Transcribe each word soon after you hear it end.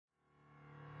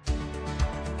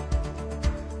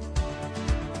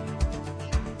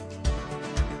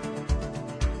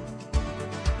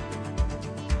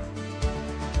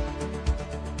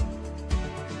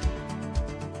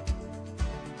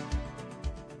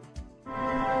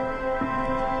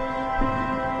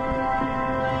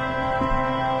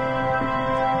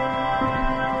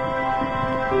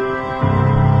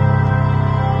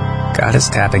God is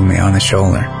tapping me on the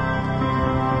shoulder.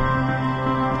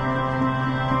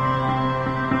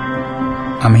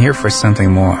 I'm here for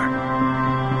something more.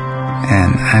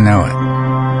 And I know it.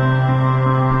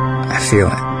 I feel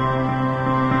it.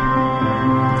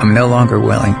 I'm no longer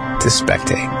willing to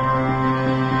spectate.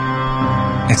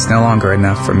 It's no longer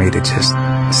enough for me to just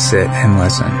sit and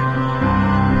listen.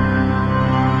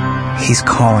 He's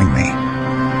calling me.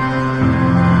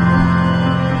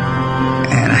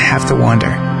 And I have to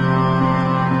wonder,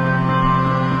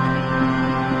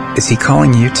 is he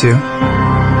calling you too?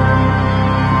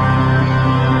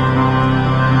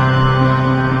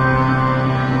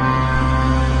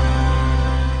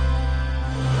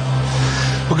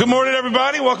 Well, good morning,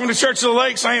 everybody. Welcome to Church of the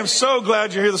Lakes. I am so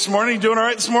glad you're here this morning. You doing all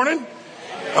right this morning?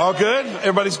 All good?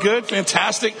 Everybody's good?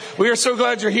 Fantastic. We are so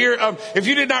glad you're here. If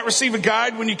you did not receive a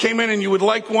guide when you came in and you would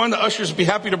like one, the ushers would be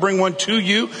happy to bring one to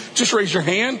you. Just raise your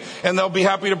hand and they'll be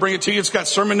happy to bring it to you. It's got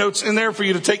sermon notes in there for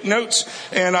you to take notes.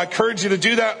 And I encourage you to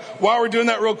do that. While we're doing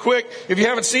that real quick, if you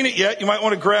haven't seen it yet, you might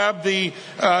want to grab the,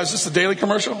 is this the daily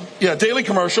commercial? Yeah, daily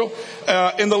commercial.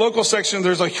 In the local section,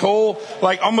 there's a whole,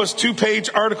 almost 2-page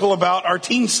article about our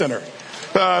teen center.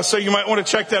 So you might want to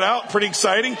check that out. Pretty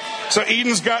exciting. So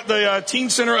Eden's got the teen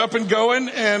center up and going,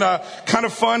 and kind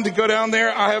of fun to go down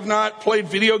there. I have not played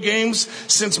video games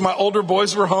since my older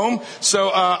boys were home. So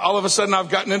all of a sudden I've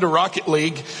gotten into Rocket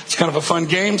League. It's kind of a fun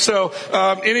game. So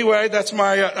anyway, that's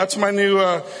my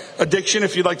new addiction.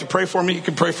 If you'd like to pray for me, you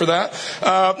can pray for that.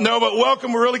 But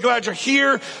welcome. We're really glad you're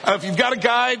here. If you've got a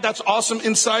guide, that's awesome.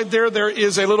 Inside there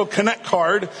is a little Connect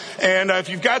card. And if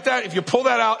you've got that, if you pull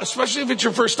that out, especially if it's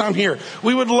your first time here,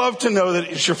 we would love to know that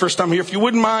it's your first time here. If you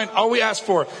wouldn't mind, all we ask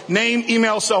for, name,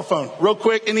 email, cell phone, real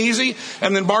quick and easy,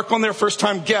 and then mark on there first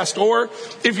time guest. Or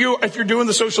if you're doing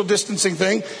the social distancing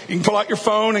thing, you can pull out your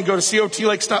phone and go to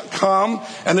cotlakes.com,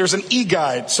 and there's an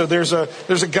e-guide. So there's a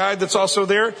guide that's also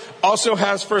there. Also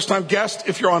has first time guest.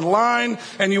 If you're online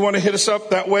and you want to hit us up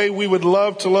that way, we would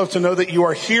love to know that you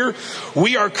are here.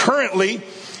 We are currently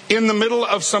in the middle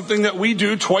of something that we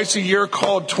do twice a year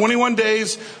called 21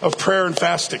 Days of Prayer and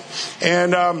Fasting.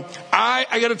 And I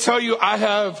got to tell you, I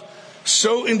have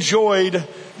so enjoyed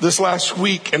this last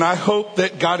week, and I hope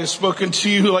that God has spoken to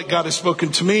you like God has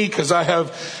spoken to me, because I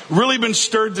have really been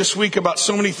stirred this week about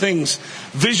so many things.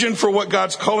 Vision for what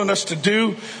God's calling us to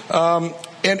do.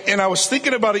 And I was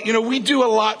thinking about it. We do a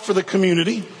lot for the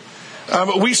community.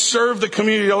 We serve the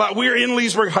community a lot. We're in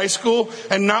Leesburg High School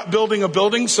and not building a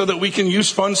building so that we can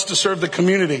use funds to serve the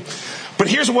community. But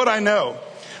here's what I know.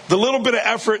 The little bit of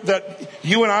effort that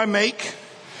you and I make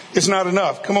is not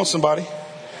enough. Come on, somebody.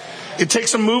 It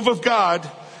takes a move of God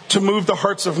to move the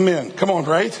hearts of men. Come on,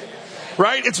 right?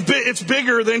 Right? It's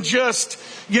bigger than just,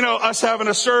 us having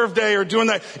a serve day or doing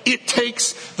that. It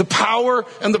takes the power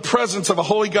and the presence of a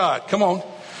holy God. Come on.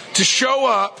 To show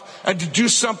up and to do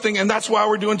something. And that's why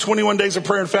we're doing 21 days of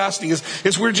prayer and fasting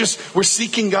is we're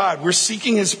seeking God. We're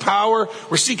seeking His power.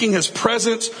 We're seeking His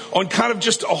presence on kind of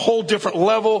just a whole different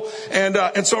level. And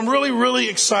so I'm really, really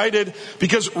excited,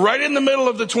 because right in the middle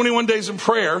of the 21 days of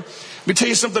prayer, let me tell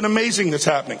you something amazing that's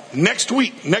happening. Next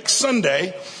week, next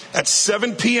Sunday at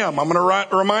 7 p.m. I'm going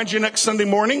to remind you next Sunday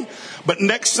morning, but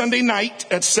next Sunday night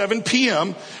at 7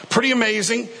 p.m., pretty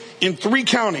amazing, in 3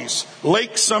 counties,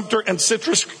 Lake, Sumter, and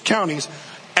Citrus counties,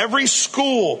 every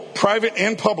school, private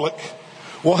and public,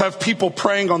 will have people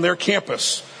praying on their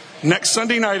campus next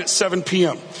Sunday night at 7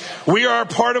 p.m. We are a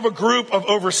part of a group of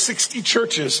over 60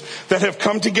 churches that have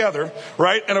come together,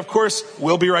 right? And of course,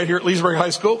 we'll be right here at Leesburg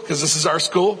High School, because this is our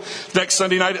school, next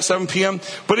Sunday night at 7 p.m.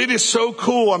 But it is so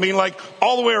cool. I mean,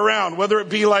 all the way around, whether it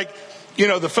be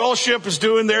the fellowship is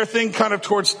doing their thing kind of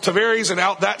towards Tavares and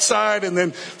out that side. And then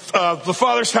the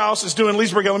Father's House is doing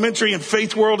Leesburg Elementary, and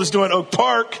Faith World is doing Oak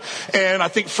Park. And I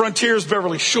think Frontiers,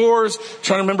 Beverly Shores.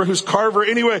 Trying to remember who's Carver.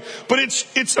 Anyway, but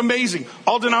it's amazing.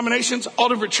 All denominations, all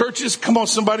different churches. Come on,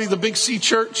 somebody, the Big C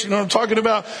Church. You know what I'm talking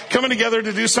about? Coming together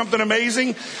to do something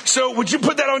amazing. So would you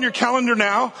put that on your calendar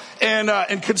now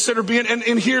and consider being,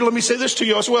 and here, let me say this to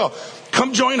you as well.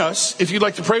 Come join us if you'd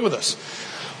like to pray with us.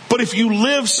 But if you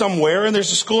live somewhere and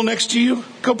there's a school next to you,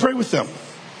 go pray with them.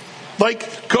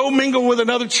 Go mingle with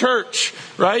another church,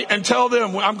 right? And tell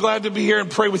them, I'm glad to be here and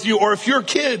pray with you. Or if your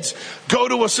kids go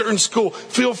to a certain school,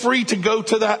 feel free to go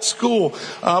to that school.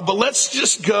 But let's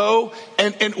just go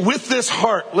and with this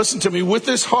heart, listen to me, with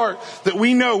this heart that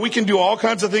we know we can do all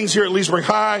kinds of things here at Leesburg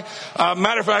High.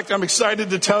 Matter of fact, I'm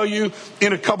excited to tell you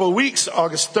in a couple of weeks,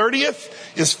 August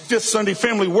 30th is Fifth Sunday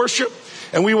Family Worship.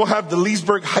 And we will have the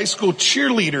Leesburg High School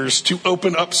cheerleaders to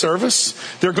open up service.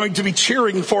 They're going to be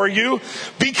cheering for you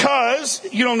because,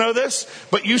 you don't know this,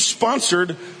 but you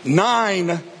sponsored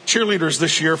 9 cheerleaders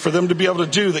this year for them to be able to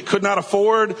do that could not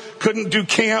afford, couldn't do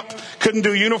camp, couldn't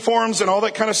do uniforms and all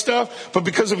that kind of stuff. But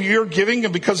because of your giving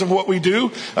and because of what we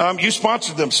do, you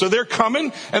sponsored them. So they're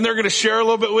coming and they're going to share a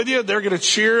little bit with you. They're going to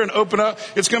cheer and open up.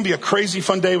 It's going to be a crazy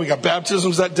fun day. We got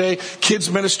baptisms that day, kids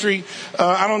ministry.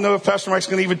 I don't know if Pastor Mike's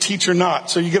going to even teach or not.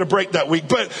 So you get a break that week.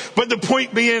 But the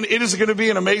point being, it is going to be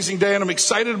an amazing day and I'm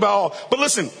excited about all. But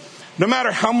listen, no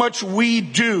matter how much we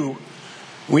do,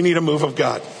 we need a move of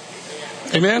God.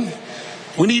 Amen?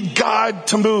 We need God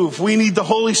to move. We need the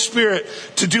Holy Spirit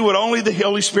to do what only the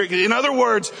Holy Spirit can. In other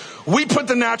words, we put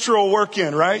the natural work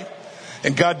in, right?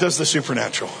 And God does the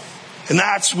supernatural. And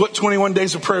that's what 21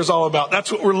 Days of Prayer is all about. That's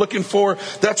what we're looking for.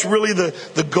 That's really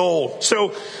the goal.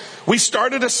 So we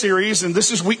started a series, and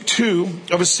this is week 2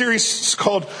 of a series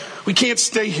called We Can't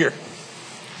Stay Here.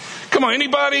 Come on,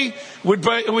 anybody would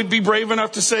be brave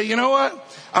enough to say, you know what?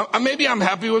 Maybe I'm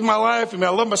happy with my life. I mean, I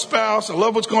love my spouse. I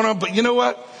love what's going on. But you know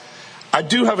what? I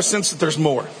do have a sense that there's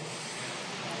more.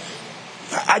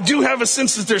 I do have a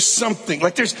sense that there's something.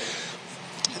 Like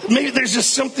maybe there's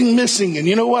just something missing. And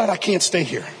you know what? I can't stay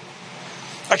here.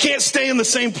 I can't stay in the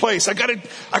same place. I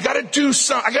gotta do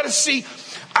something.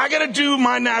 I gotta do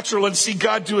my natural and see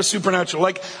God do a supernatural.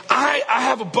 Like I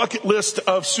have a bucket list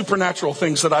of supernatural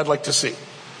things that I'd like to see.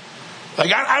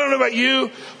 Like, I don't know about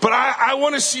you, but I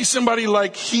want to see somebody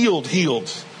like healed.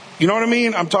 You know what I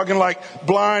mean? I'm talking like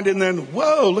blind and then,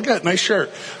 whoa, look at that nice shirt.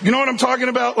 You know what I'm talking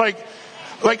about? Like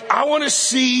I want to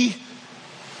see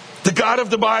the God of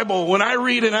the Bible when I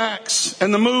read in Acts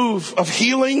and the move of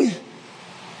healing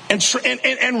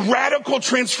and radical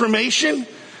transformation,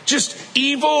 just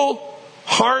evil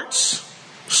hearts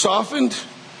softened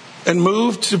and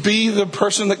moved to be the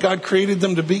person that God created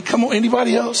them to be. Come on,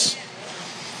 anybody else?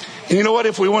 And you know what?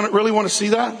 If we really want to see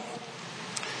that,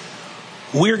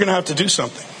 we're going to have to do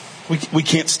something. We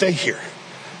can't stay here,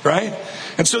 right?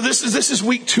 And so this is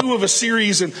week 2 of a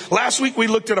series. And last week we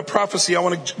looked at a prophecy I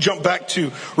want to jump back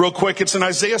to real quick. It's in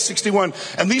Isaiah 61.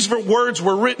 And these words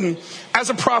were written as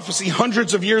a prophecy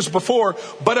hundreds of years before,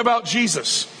 but about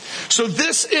Jesus. So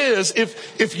this is,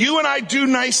 if you and I do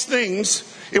nice things,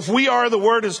 if we are, the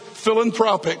word is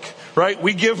philanthropic, right?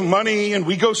 We give money and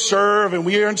we go serve and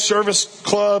we are in service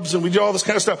clubs and we do all this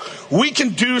kind of stuff. We can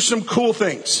do some cool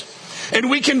things. And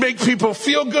we can make people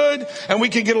feel good and we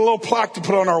can get a little plaque to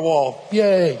put on our wall.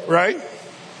 Yay, right?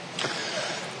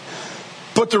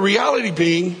 But the reality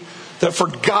being that for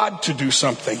God to do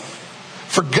something,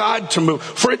 for God to move,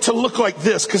 for it to look like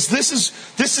this, because this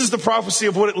is the prophecy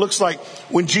of what it looks like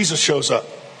when Jesus shows up.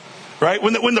 Right?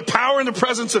 When the power and the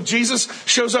presence of Jesus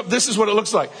shows up, this is what it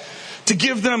looks like. To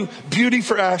give them beauty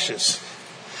for ashes.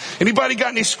 Anybody got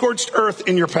any scorched earth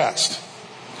in your past?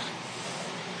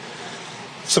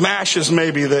 Some ashes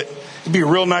maybe that it'd be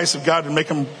real nice if God would make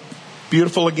them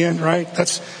beautiful again, right?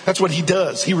 That's what He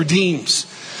does. He redeems.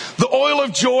 The oil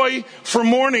of joy for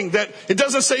mourning, that it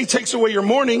doesn't say He takes away your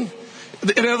mourning.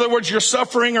 In other words, your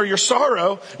suffering or your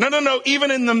sorrow. No.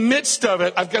 Even in the midst of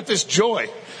it, I've got this joy.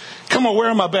 Come on, where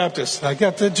am I Baptist? I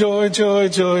got the joy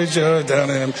down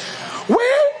in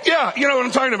where? Yeah, you know what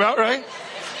I'm talking about, right?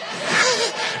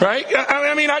 Right?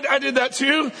 I mean, I did that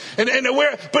too. And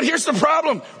where? But here's the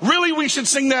problem. Really, we should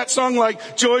sing that song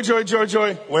like joy.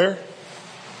 Where?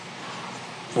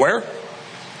 Where?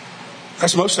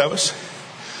 That's most of us.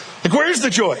 Like, where's the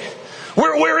joy?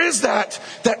 Where is that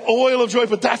oil of joy?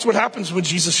 But that's what happens when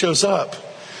Jesus shows up.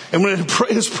 And when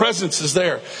His presence is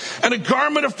there. And a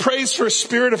garment of praise for a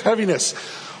spirit of heaviness.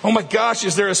 Oh my gosh,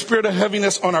 is there a spirit of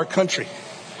heaviness on our country?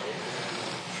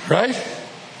 Right?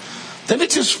 Doesn't it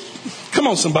just, come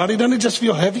on somebody, doesn't it just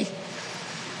feel heavy?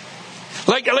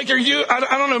 Like are you, I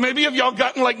don't know, maybe have y'all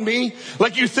gotten like me?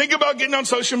 Like you think about getting on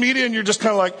social media and you're just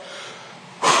kind of like,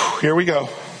 here we go.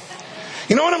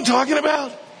 You know what I'm talking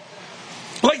about?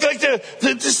 Like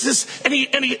this, and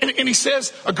he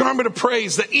says a garment of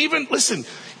praise that even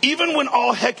when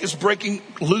all heck is breaking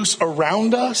loose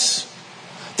around us,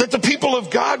 that the people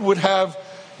of God would have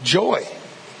joy,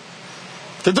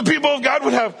 that the people of God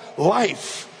would have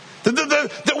life,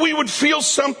 that we would feel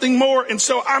something more. And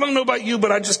so I don't know about you,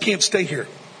 but I just can't stay here.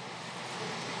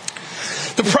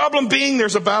 The problem being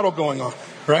there's a battle going on,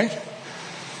 right?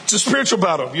 It's a spiritual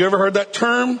battle. Have you ever heard that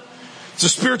term? It's a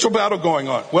spiritual battle going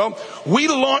on. Well, we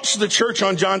launched the church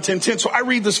on John 10:10, so I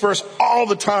read this verse all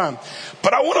the time.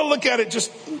 But I want to look at it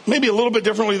just maybe a little bit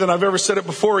differently than I've ever said it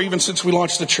before, even since we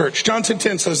launched the church. John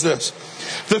 10:10 says this: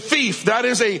 the thief, that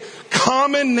is a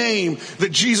common name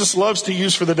that Jesus loves to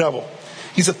use for the devil.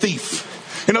 He's a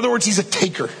thief. In other words, he's a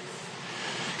taker.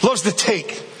 He loves to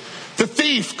take. The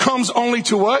thief comes only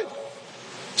to what?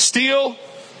 Steal,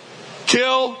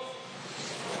 kill,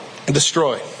 and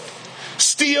destroy.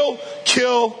 steal,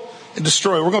 kill, and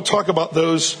destroy. We're going to talk about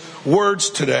those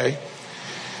words today.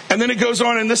 And then it goes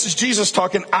on, and this is Jesus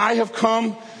talking. I have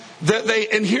come that they,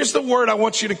 and here's the word I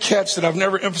want you to catch that I've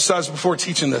never emphasized before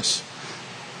teaching this.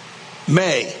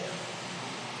 May.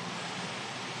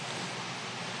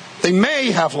 They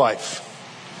may have life.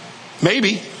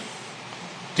 Maybe.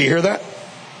 Do you hear that?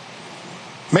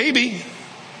 Maybe.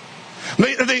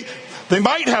 They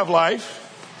might have life.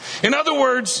 In other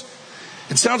words,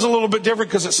 it sounds a little bit different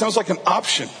because it sounds like an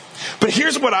option. But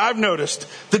here's what I've noticed.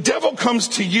 The devil comes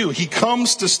to you. He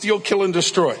comes to steal, kill, and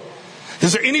destroy.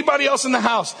 Is there anybody else in the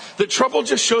house that trouble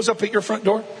just shows up at your front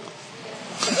door?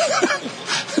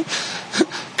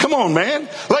 Come on, man.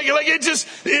 Like it's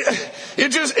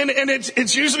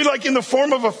usually like in the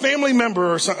form of a family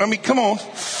member or something. I mean, come on.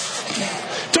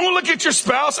 Don't look at your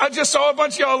spouse. I just saw a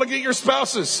bunch of y'all look at your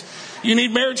spouses. You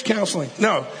need marriage counseling.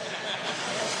 No.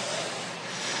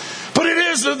 But it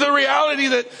is the reality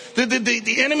that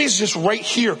the enemy is just right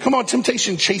here. Come on,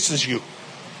 temptation chases you.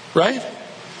 Right?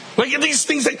 Like these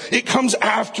things, it comes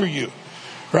after you.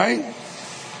 Right?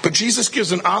 But Jesus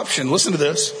gives an option. Listen to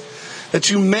this. That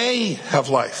you may have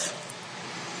life.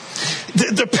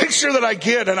 The picture that I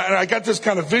get, and I got this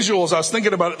kind of visual as I was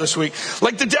thinking about it this week.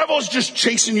 Like the devil's just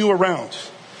chasing you around.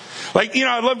 Like,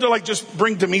 I'd love to like just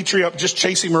bring Dimitri up, just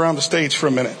chase him around the stage for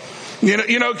a minute.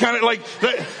 Kind of like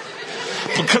that.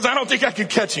 Because I don't think I could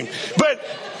catch him. But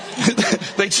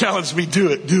they challenged me, do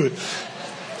it.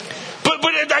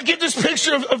 But I get this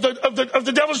picture of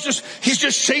the devil's he's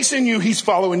just chasing you. He's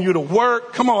following you to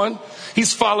work. Come on.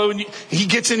 He's following you. He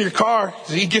gets in your car.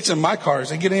 He gets in my car.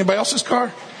 Does he get in anybody else's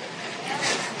car?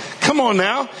 Come on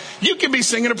now. You could be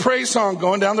singing a praise song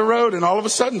going down the road and all of a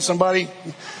sudden somebody...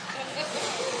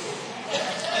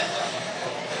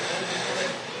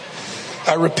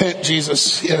 I repent,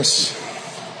 Jesus. Yes.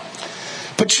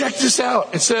 But check this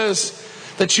out. It says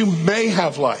that you may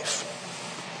have life.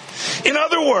 In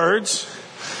other words,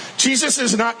 Jesus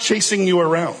is not chasing you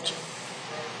around.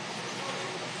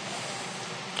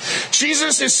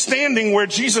 Jesus is standing where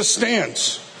Jesus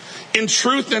stands, in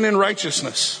truth and in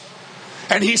righteousness.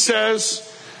 And he says,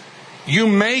 you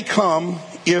may come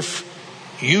if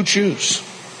you choose.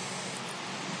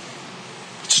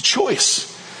 It's a choice.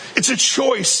 It's a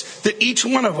choice that each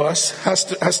one of us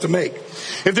has to make.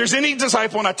 If there's any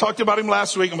disciple, and I talked about him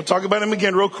last week, I'm going to talk about him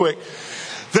again real quick,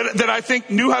 that I think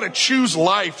knew how to choose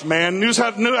life, man, knew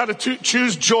how to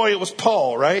choose joy, it was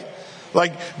Paul, right?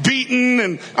 Like beaten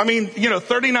and,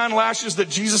 39 lashes that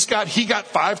Jesus got, he got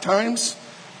 5 times.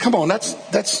 Come on,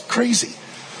 that's crazy.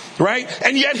 Right?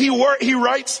 And yet he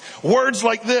writes words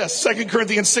like this. 2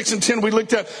 Corinthians 6:10 we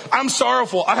looked at. I'm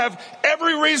sorrowful. I have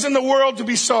every reason in the world to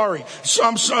be sorry. So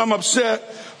I'm upset.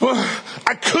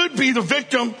 I could be the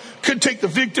victim. Could take the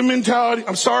victim mentality.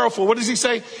 I'm sorrowful. What does he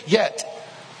say? Yet.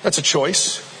 That's a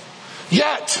choice.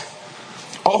 Yet.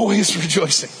 Always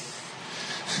rejoicing.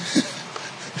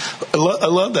 I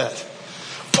love that.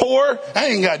 Poor. I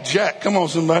ain't got jack. Come on,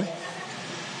 somebody.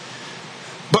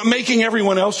 But making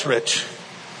everyone else rich.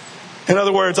 In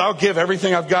other words, I'll give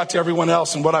everything I've got to everyone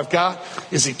else. And what I've got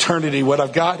is eternity. What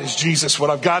I've got is Jesus. What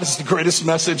I've got is the greatest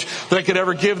message that I could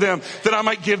ever give them, that I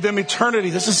might give them eternity.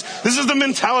 This is the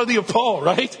mentality of Paul,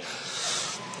 right?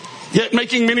 Yet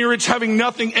making many rich, having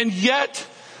nothing, and yet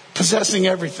possessing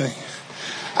everything.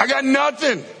 I got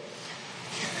nothing.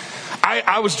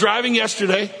 I was driving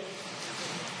yesterday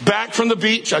back from the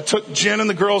beach. I took Jen and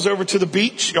the girls over to the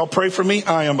beach. Y'all pray for me.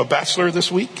 I am a bachelor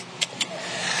this week.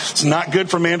 It's not good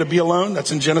for man to be alone.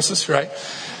 That's in Genesis, right?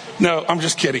 No, I'm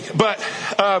just kidding. But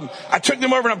I took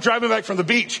them over and I'm driving back from the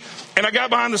beach. And I got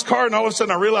behind this car and all of a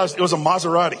sudden I realized it was a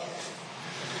Maserati.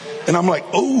 And I'm like,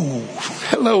 oh,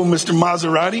 hello, Mr.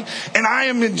 Maserati. And I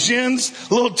am in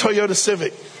Jen's little Toyota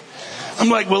Civic. I'm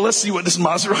like, well, let's see what this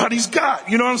Maserati's got.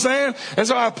 You know what I'm saying? And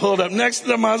so I pulled up next to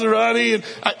the Maserati. And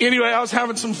anyway, I was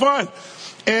having some fun.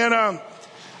 And I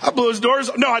blew his doors.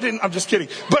 No, I didn't. I'm just kidding.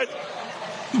 But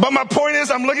my point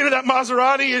is, I'm looking at that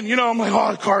Maserati and, I'm like,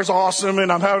 oh, the car's awesome.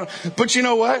 And but you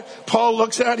know what? Paul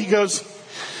looks at it, he goes,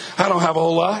 I don't have a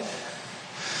whole lot.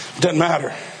 Doesn't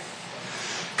matter.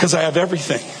 Because I have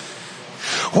everything.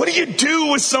 What do you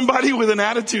do with somebody with an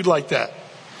attitude like that?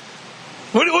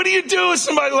 What do you do with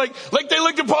somebody like they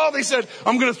looked at Paul, they said,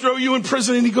 I'm going to throw you in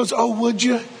prison. And he goes, oh, would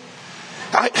you?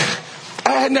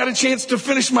 I hadn't had a chance to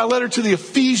finish my letter to the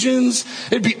Ephesians.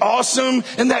 It'd be awesome.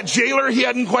 And that jailer, he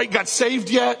hadn't quite got saved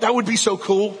yet. That would be so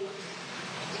cool.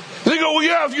 And they go, well,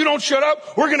 yeah, if you don't shut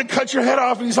up, we're going to cut your head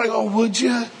off. And he's like, oh, would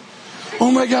you?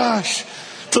 Oh my gosh.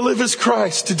 To live as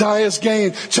Christ, to die as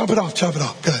gain. Chop it off.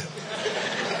 Good.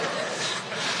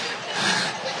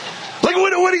 Like,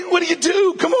 what what do you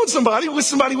do? Come on, somebody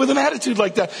with an attitude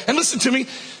like that. And listen to me,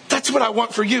 that's what I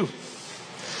want for you.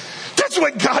 That's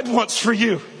what God wants for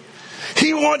you.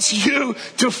 He wants you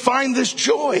to find this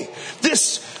joy,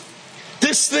 this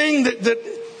thing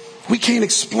that we can't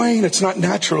explain. It's not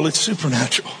natural, it's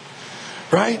supernatural,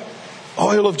 right?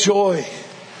 Oil of joy,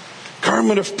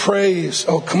 garment of praise.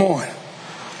 Oh, come on.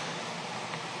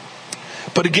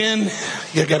 But again,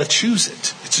 you got to choose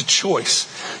it. It's a choice.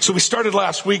 So we started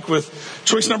last week with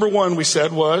choice number 1, we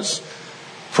said, was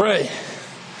pray.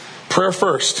 Prayer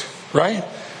first, right?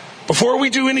 Before we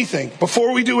do anything,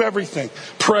 before we do everything,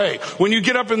 pray. When you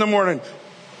get up in the morning,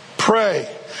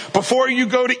 pray. Before you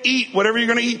go to eat, whatever you're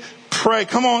going to eat, pray.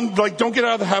 Come on, don't get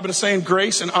out of the habit of saying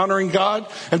grace and honoring God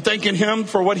and thanking Him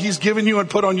for what He's given you and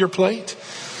put on your plate.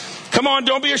 Come on,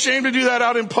 don't be ashamed to do that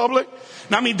out in public.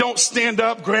 Now, I mean, don't stand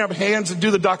up, grab hands, and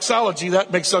do the doxology.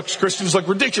 That makes us Christians look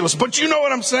ridiculous. But you know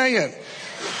what I'm saying,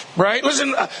 right?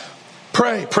 Listen,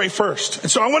 pray first. And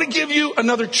so I want to give you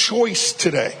another choice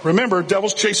today. Remember,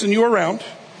 devil's chasing you around,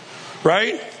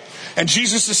 right? And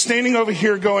Jesus is standing over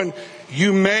here going,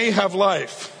 you may have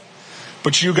life,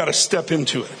 but you got to step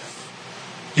into it.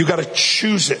 You got to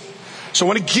choose it. So I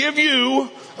want to give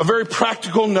you a very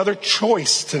practical another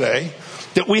choice today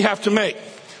that we have to make.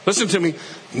 Listen to me.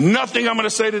 Nothing I'm going to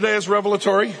say today is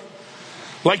revelatory.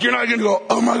 Like you're not going to go,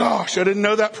 oh my gosh, I didn't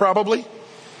know that probably.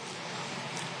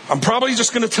 I'm probably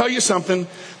just going to tell you something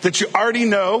that you already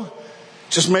know,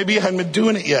 just maybe you hadn't been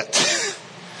doing it yet.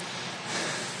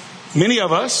 Many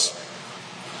of us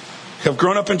have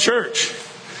grown up in church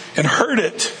and heard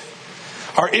it.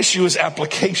 Our issue is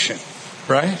application,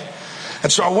 right?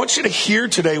 And so I want you to hear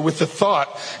today with the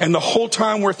thought, and the whole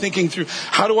time we're thinking through,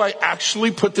 how do I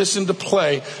actually put this into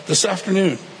play this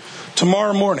afternoon,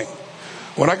 tomorrow morning,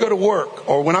 when I go to work,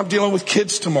 or when I'm dealing with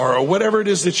kids tomorrow, or whatever it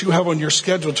is that you have on your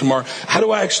schedule tomorrow, how do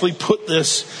I actually put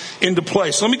this into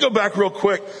play? So let me go back real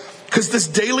quick, because this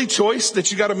daily choice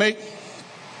that you got to make,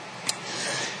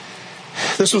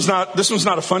 this one's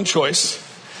not a fun choice,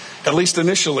 at least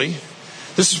initially.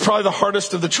 This is probably the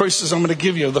hardest of the choices I'm going to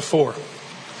give you, the 4.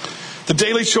 The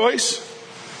daily choice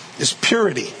is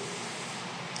purity.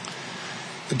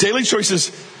 The daily choice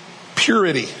is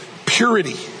purity.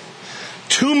 Purity.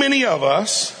 Too many of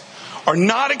us are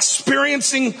not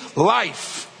experiencing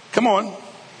life. Come on.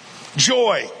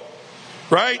 Joy.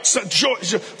 Right? So joy,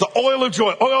 the oil of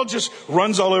joy. Oil just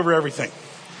runs all over everything.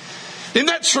 Isn't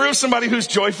that true of somebody who's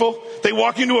joyful? They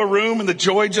walk into a room and the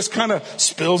joy just kind of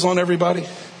spills on everybody.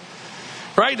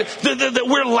 Right? That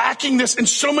we're lacking this, and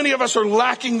so many of us are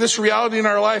lacking this reality in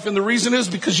our life, and the reason is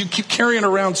because you keep carrying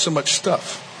around so much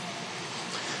stuff.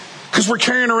 Because we're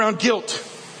carrying around guilt,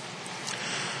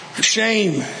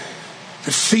 shame,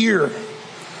 fear,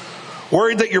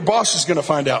 worried that your boss is going to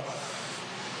find out,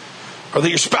 or that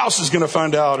your spouse is going to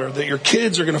find out, or that your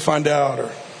kids are going to find out, or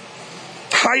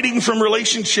hiding from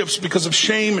relationships because of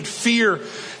shame and fear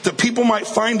that people might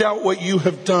find out what you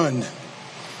have done.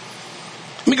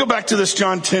 Let me go back to this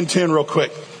John 10:10 real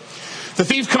quick. The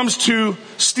thief comes to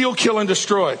steal, kill, and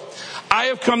destroy. I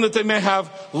have come that they may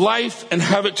have life and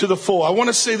have it to the full. I want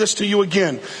to say this to you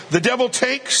again. The devil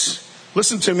takes,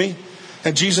 listen to me,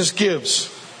 and Jesus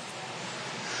gives.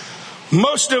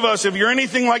 Most of us, if you're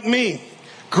anything like me,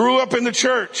 grew up in the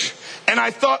church, and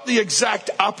I thought the exact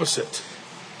opposite.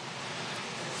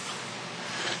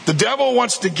 The devil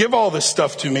wants to give all this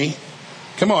stuff to me.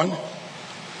 Come on.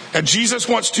 And Jesus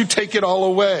wants to take it all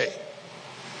away.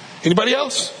 Anybody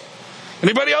else?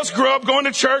 Anybody else grew up going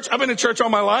to church? I've been to church all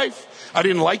my life. I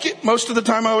didn't like it most of the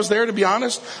time I was there, to be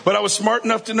honest. But I was smart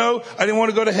enough to know I didn't want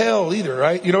to go to hell either,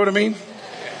 right? You know what I mean?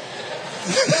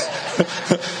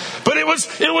 But it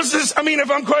was this, I mean,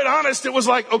 if I'm quite honest, it was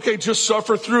like, okay, just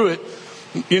suffer through it,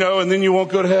 and then you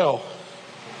won't go to hell.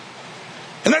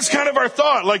 And that's kind of our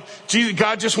thought. Like, Jesus,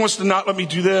 God just wants to not let me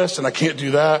do this, and I can't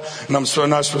do that, and I'm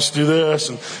not supposed to do this.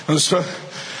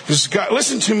 And God,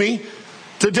 listen to me.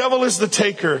 The devil is the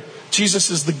taker. Jesus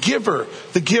is the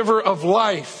giver of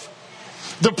life.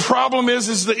 The problem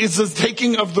is the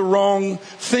taking of the wrong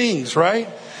things, right?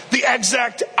 The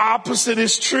exact opposite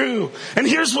is true. And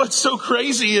here's what's so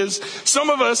crazy is some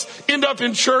of us end up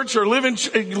in church or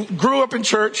grew up in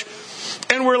church,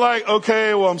 and we're like,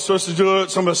 okay, well, I'm supposed to do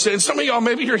it. And some of y'all,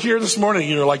 maybe you're here this morning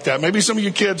and you're like that. Maybe some of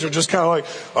you kids are just kind of like,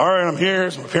 all right, I'm here.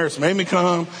 So my parents made me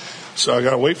come. So I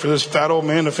got to wait for this fat old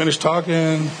man to finish talking.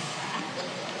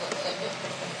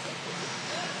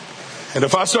 And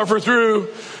if I suffer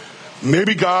through,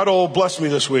 maybe God will bless me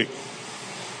this week.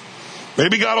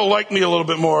 Maybe God will like me a little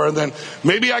bit more, and then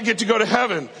maybe I get to go to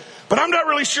heaven. But I'm not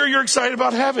really sure you're excited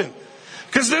about heaven.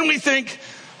 Because then we think,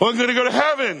 well, I'm going to go to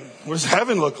heaven. What does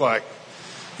heaven look like?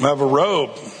 I'm going to have a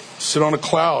robe. sit on a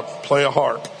cloud, play a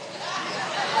harp.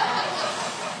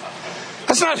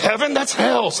 That's not heaven, that's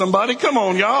hell, somebody. Come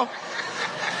on, y'all.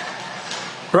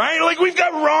 Right? Like, we've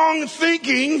got wrong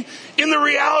thinking in the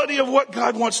reality of what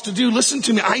God wants to do. Listen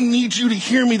to me. I need you to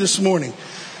hear me this morning.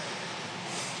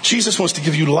 Jesus wants to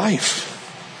give you life.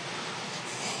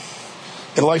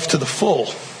 And life to the full.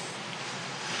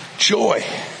 Joy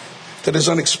that is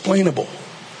unexplainable.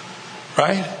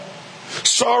 Right?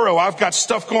 Sorrow. I've got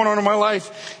stuff going on in my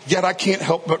life, yet I can't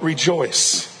help but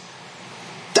rejoice.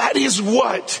 That is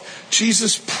what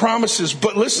Jesus promises.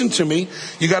 But listen to me,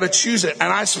 you got to choose it. And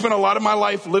I spent a lot of my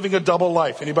life living a double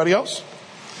life. Anybody else?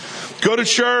 Go to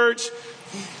church,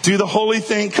 do the holy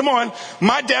thing. Come on.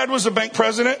 My dad was a bank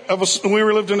president. We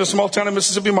lived in a small town in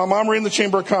Mississippi. My mom ran the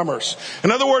Chamber of Commerce.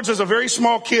 In other words, as a very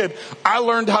small kid, I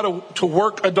learned how to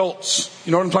work adults.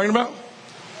 You know what I'm talking about?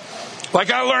 Like,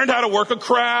 I learned how to work a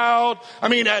crowd. I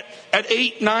mean, at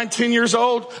 8, 9, 10 years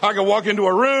old, I could walk into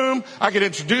a room. I could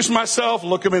introduce myself,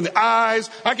 look them in the eyes.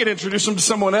 I could introduce them to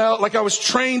someone else. Like, I was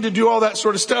trained to do all that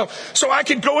sort of stuff. So I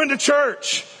could go into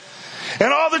church.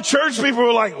 And all the church people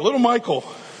were like, little Michael,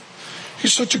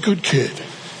 he's such a good kid.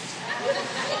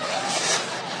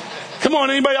 Come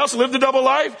on, anybody else lived a double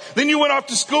life? Then you went off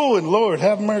to school and Lord,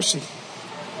 have mercy.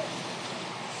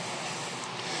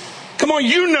 Come on,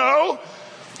 you know.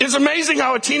 It's amazing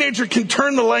how a teenager can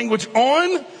turn the language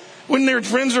on when their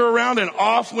friends are around and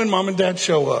off when mom and dad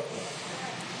show up.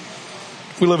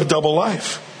 We live a double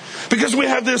life because we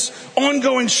have this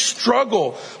ongoing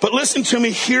struggle. But listen to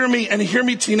me, hear me,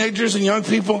 teenagers and young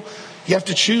people. You have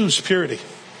to choose purity.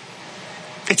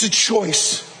 It's a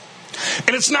choice.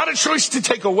 And it's not a choice to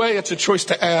take away. It's a choice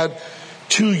to add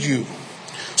to you.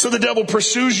 So the devil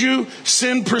pursues you,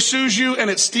 sin pursues you,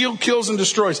 and it steals, kills, and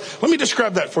destroys. Let me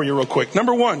describe that for you real quick.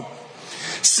 Number one,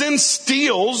 sin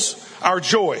steals our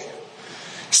joy.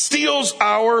 Steals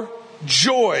our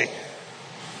joy.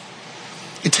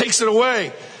 It takes it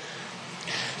away.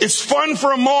 It's fun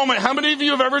for a moment. How many of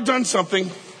you have ever done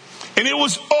something and it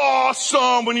was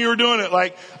awesome when you were doing it?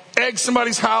 Like egged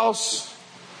somebody's house,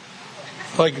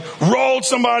 like rolled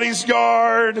somebody's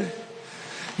yard,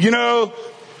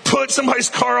 put somebody's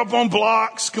car up on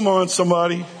blocks. Come on,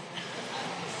 somebody.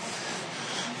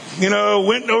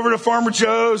 Went over to Farmer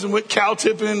Joe's and went cow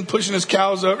tipping, pushing his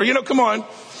cows up. Or, come on.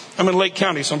 I'm in Lake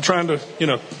County, so I'm trying to,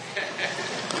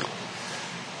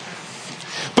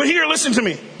 But here, listen to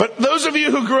me. But those of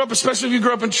you who grew up, especially if you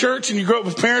grew up in church and you grew up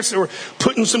with parents that were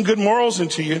putting some good morals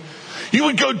into you, you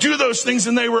would go do those things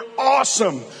and they were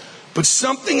awesome. But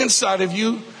something inside of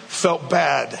you felt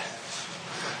bad.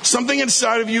 Something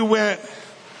inside of you went,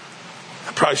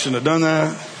 I probably shouldn't have done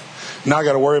that. Now I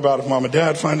got to worry about if mom and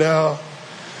dad find out.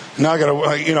 Now I got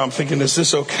to, I'm thinking, is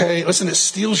this okay? Listen, it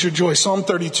steals your joy. Psalm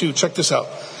 32, check this out.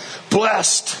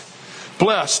 Blessed.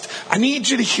 I need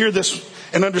you to hear this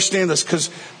and understand this because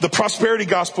the prosperity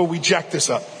gospel, we jack this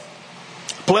up.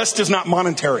 Blessed is not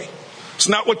monetary. It's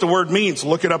not what the word means.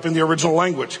 Look it up in the original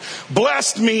language.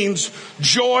 Blessed means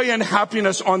joy and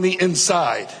happiness on the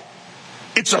inside.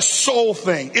 It's a soul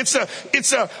thing.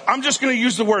 I'm just going to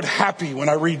use the word happy when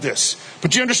I read this.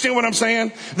 But you understand what I'm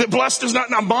saying? That blessed is not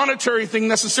a monetary thing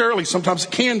necessarily. Sometimes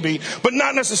it can be, but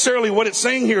not necessarily. What it's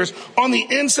saying here is on the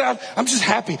inside, I'm just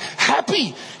happy.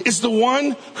 Happy is the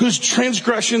one whose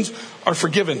transgressions are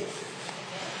forgiven.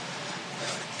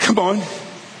 Come on.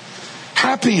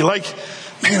 Happy. Like,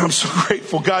 man, I'm so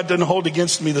grateful God doesn't hold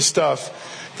against me the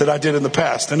stuff that I did in the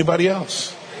past. Anybody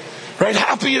else? Right?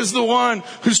 Happy is the one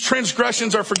whose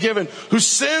transgressions are forgiven, whose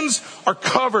sins are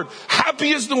covered. Happy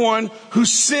is the one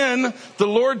whose sin the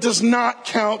Lord does not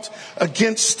count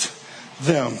against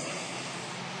them.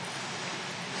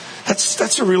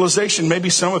 That's a realization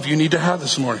maybe some of you need to have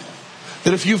this morning.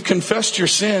 That if you've confessed your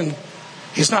sin,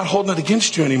 He's not holding it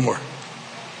against you anymore.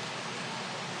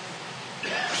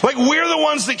 Like we're the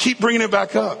ones that keep bringing it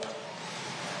back up.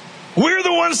 We're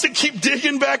the ones that keep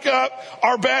digging back up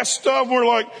our bad stuff. We're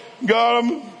like, got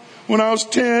them when I was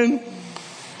 10,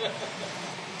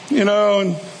 and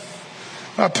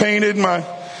I painted my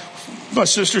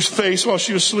sister's face while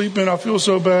she was sleeping. I feel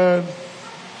so bad.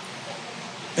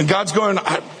 And God's going,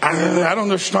 I don't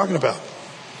know what you're talking about.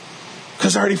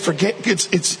 Because I already forget.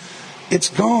 It's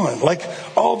gone. Like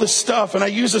all this stuff. And I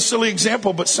use a silly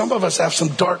example, but some of us have some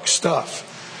dark stuff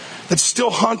that's still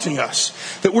haunting us,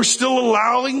 that we're still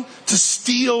allowing to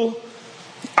steal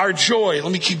our joy.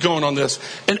 Let me keep going on this.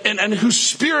 And whose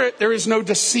spirit there is no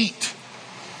deceit.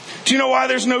 Do you know why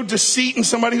there's no deceit in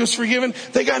somebody who's forgiven?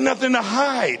 They got nothing to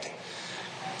hide.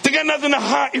 They got nothing to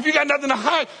hide. If you got nothing to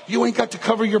hide, you ain't got to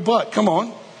cover your butt. Come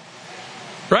on.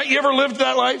 Right? You ever lived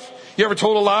that life? You ever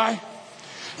told a lie?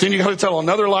 Then you got to tell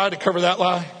another lie to cover that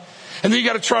lie. And then you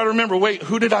got to try to remember, wait,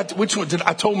 which one?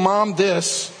 I told mom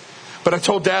this, but I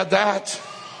told dad that.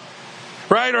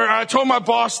 Right? Or I told my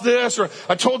boss this, or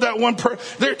I told that one person.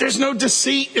 There's no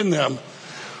deceit in them.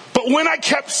 But when I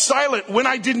kept silent, when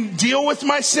I didn't deal with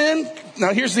my sin,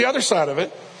 now here's the other side of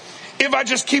it. If I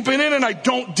just keep it in and I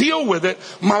don't deal with it,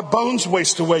 my bones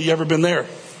waste away. You ever been there?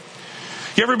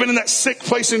 You ever been in that sick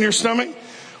place in your stomach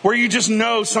where you just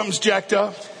know something's jacked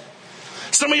up?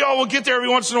 Some of y'all will get there every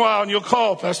once in a while and you'll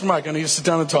call, Pastor Mike, I need to sit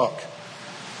down and talk.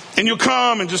 And you'll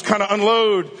come and just kind of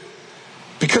unload.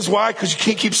 Because why? Because you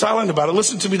can't keep silent about it.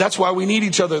 Listen to me, that's why we need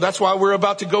each other. That's why we're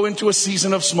about to go into a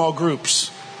season of small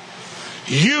groups.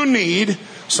 You need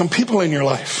some people in your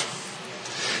life.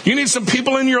 You need some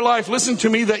people in your life, listen to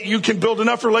me, that you can build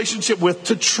enough relationship with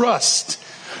to trust.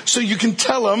 So you can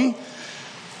tell them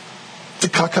the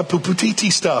kaka-poo-poo-tee-tee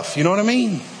stuff. You know what I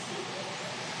mean?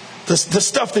 The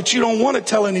stuff that you don't want to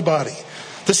tell anybody.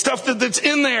 The stuff that's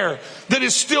in there that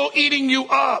is still eating you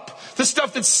up. The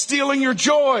stuff that's stealing your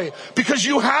joy. Because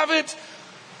you have it,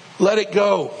 let it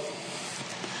go.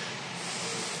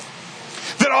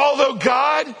 That although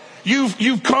God,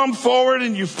 you've come forward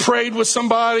and you've prayed with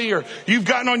somebody, or you've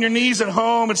gotten on your knees at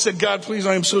home and said, God, please,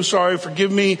 I am so sorry,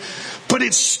 forgive me. But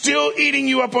it's still eating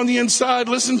you up on the inside.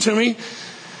 Listen to me.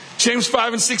 James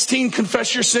 5:16,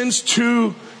 confess your sins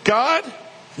to God.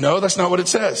 No, that's not what it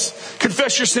says.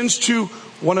 Confess your sins to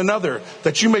one another,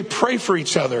 that you may pray for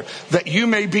each other, that you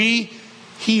may be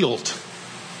healed.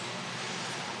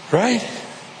 Right?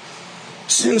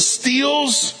 Sin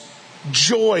steals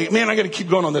joy. Man, I got to keep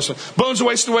going on this one. Bones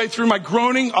waste away through my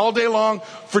groaning all day long.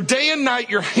 For day and night,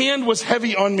 your hand was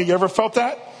heavy on me. You ever felt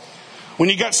that? When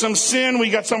you got some sin, when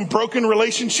you got some broken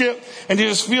relationship, and it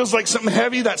just feels like something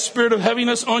heavy, that spirit of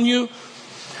heaviness on you.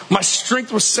 My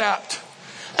strength was sapped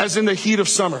as in the heat of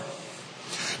summer.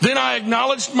 Then I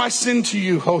acknowledged my sin to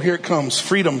you. Oh, here it comes.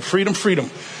 Freedom, freedom, freedom.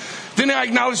 Then I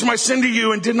acknowledged my sin to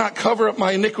you and did not cover up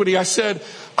my iniquity. I said,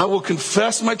 I will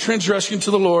confess my transgression to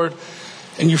the Lord,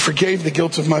 and you forgave the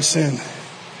guilt of my sin.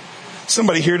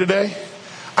 Somebody here today,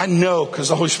 I know because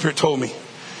the Holy Spirit told me.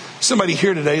 Somebody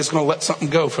here today is going to let something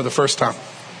go for the first time.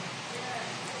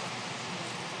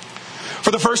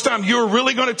 For the first time, you're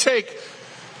really going to take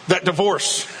that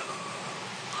divorce,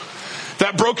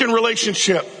 that broken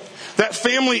relationship, that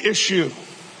family issue,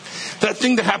 that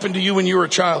thing that happened to you when you were a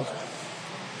child,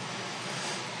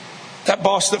 that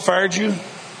boss that fired you,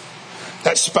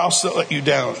 that spouse that let you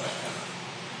down.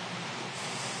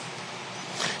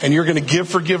 And you're going to give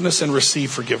forgiveness and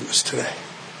receive forgiveness today.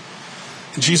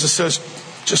 And Jesus says,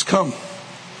 just come.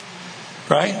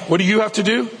 Right? What do you have to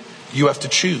do? You have to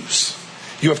choose.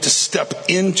 You have to step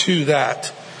into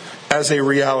that as a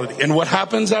reality. And what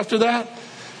happens after that?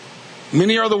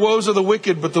 Many are the woes of the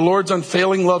wicked, but the Lord's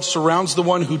unfailing love surrounds the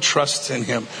one who trusts in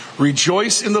him.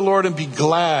 Rejoice in the Lord and be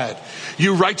glad.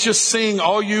 You righteous sing,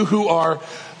 all you who are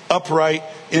upright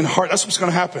in heart. That's what's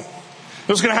going to happen.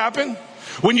 What's going to happen?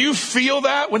 When you feel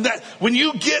that, when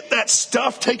you get that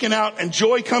stuff taken out and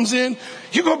joy comes in,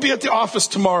 you're going to be at the office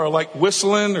tomorrow, like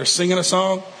whistling or singing a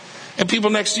song. And people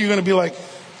next to you are going to be like,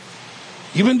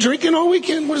 you've been drinking all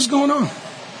weekend? What is going on?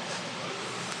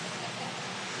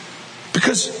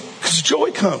 Because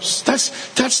joy comes.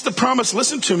 That's the promise.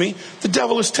 Listen to me. The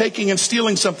devil is taking and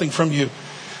stealing something from you.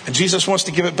 And Jesus wants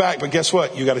to give it back. But guess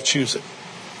what? You got to choose it.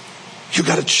 You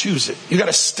got to choose it. You got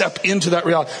to step into that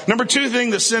reality. Number two thing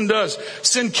that sin does.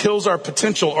 Sin kills our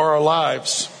potential or our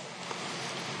lives.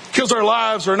 Kills our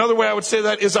lives, or another way I would say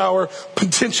that is our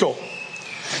potential.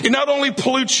 It not only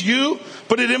pollutes you,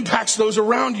 but it impacts those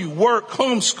around you. Work,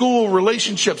 home, school,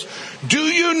 relationships. Do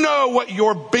you know what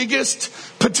your biggest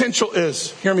potential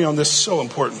is? Hear me on this, so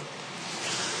important.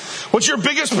 What's your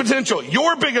biggest potential?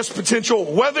 Your biggest potential,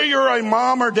 whether you're a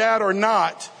mom or dad or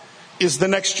not, is the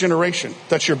next generation.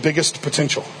 That's your biggest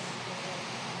potential.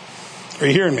 Are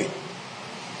you hearing me?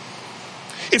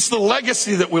 It's the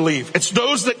legacy that we leave. It's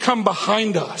those that come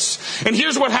behind us. And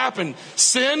here's what happened.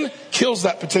 Sin kills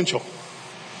that potential.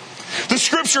 The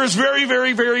scripture is very,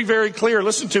 very, very, very clear.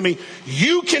 Listen to me.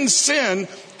 You can sin,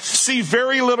 see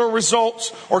very little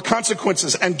results or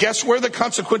consequences. And guess where the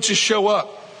consequences show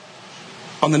up?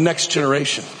 On the next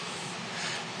generation.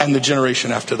 And the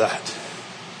generation after that.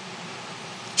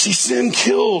 See, sin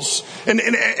kills and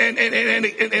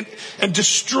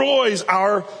destroys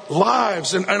our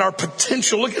lives and our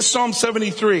potential. Look at Psalm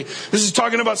 73. This is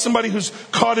talking about somebody who's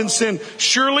caught in sin.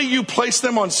 Surely you place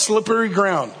them on slippery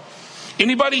ground.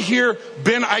 Anybody here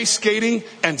been ice skating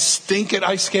and stink at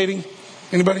ice skating?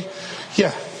 Anybody?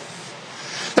 Yeah.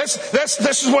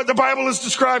 This is what the Bible is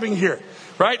describing here,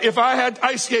 right? If I had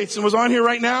ice skates and was on here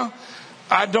right now,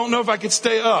 I don't know if I could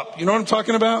stay up. You know what I'm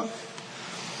talking about?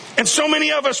 And so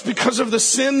many of us, because of the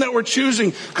sin that we're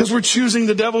choosing, because we're choosing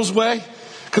the devil's way,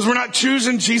 because we're not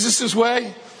choosing Jesus'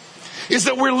 way, is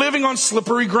that we're living on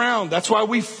slippery ground. That's why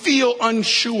we feel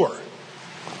unsure.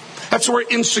 That's where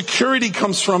insecurity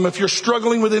comes from. If you're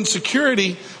struggling with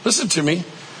insecurity, listen to me,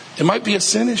 it might be a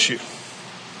sin issue.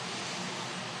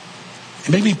 It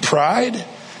may be pride.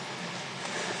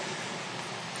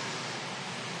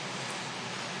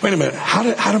 Wait a minute, how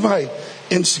am I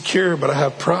insecure but I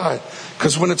have pride?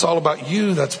 Because when it's all about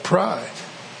you, that's pride.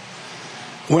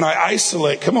 When I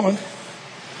isolate, come on,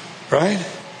 right?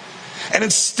 And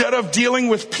instead of dealing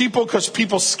with people because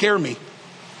people scare me.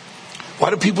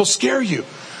 Why do people scare you?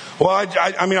 Well,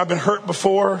 I mean, I've been hurt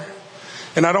before,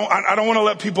 and I don't want to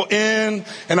let people in,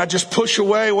 and I just push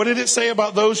away. What did it say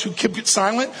about those who keep it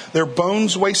silent? Their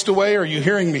bones waste away. Are you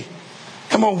hearing me?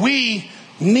 Come on, we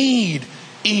need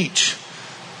each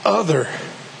other.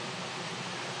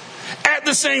 At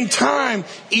the same time,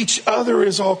 each other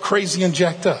is all crazy and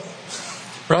jacked up,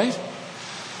 right?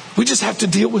 We just have to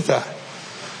deal with that.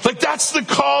 Like, that's the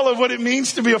call of what it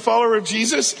means to be a follower of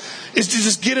Jesus, is to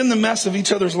just get in the mess of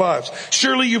each other's lives.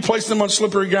 Surely you place them on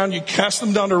slippery ground, you cast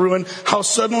them down to ruin. How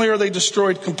suddenly are they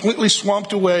destroyed, completely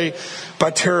swamped away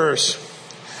by terrors.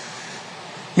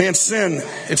 Man, sin,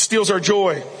 it steals our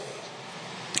joy.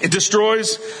 It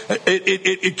destroys,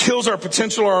 it kills our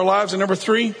potential, our lives. And number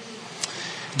 3,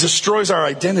 it destroys our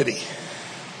identity.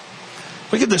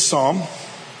 Look at this psalm.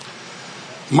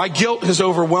 My guilt has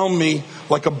overwhelmed me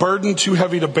like a burden too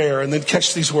heavy to bear. And then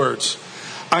catch these words.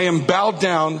 I am bowed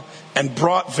down and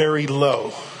brought very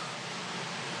low.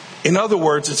 In other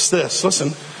words, it's this.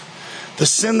 Listen, the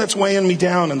sin that's weighing me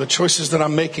down and the choices that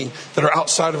I'm making that are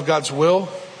outside of God's will,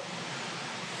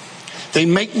 they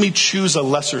make me choose a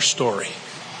lesser story.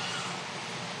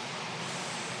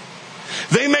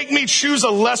 They make me choose a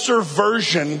lesser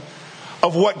version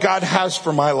of what God has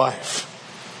for my life.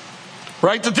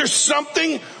 Right? That there's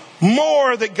something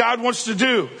more that God wants to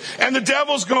do. And the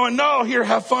devil's going, no, here,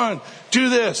 have fun. Do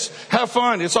this. Have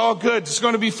fun. It's all good. It's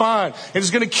going to be fine. And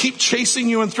it's going to keep chasing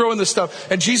you and throwing this stuff.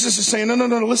 And Jesus is saying, no,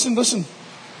 listen.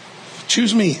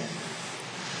 Choose me.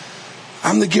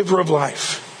 I'm the giver of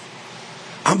life.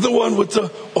 I'm the one with the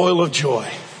oil of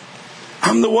joy.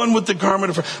 I'm the one with the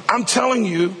garment of... I'm telling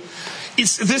you,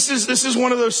 this is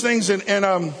one of those things.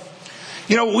 And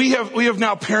you know, we have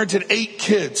now parented 8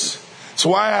 kids. So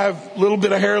why I have a little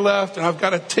bit of hair left and I've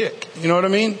got a tick. You know what I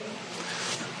mean?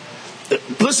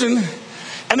 Listen,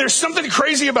 and there's something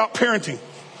crazy about parenting.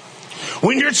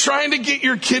 When you're trying to get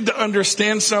your kid to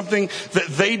understand something that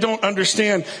they don't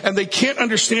understand, and they can't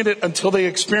understand it until they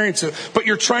experience it, but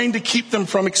you're trying to keep them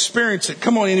from experiencing it.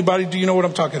 Come on, anybody, do you know what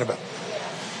I'm talking about?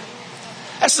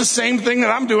 That's the same thing that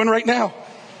I'm doing right now.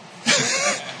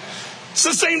 It's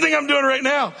the same thing I'm doing right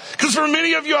now. Because for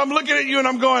many of you, I'm looking at you and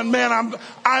I'm going, man,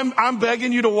 I'm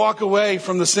begging you to walk away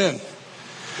from the sin.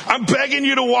 I'm begging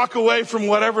you to walk away from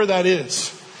whatever that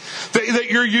is.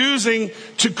 That you're using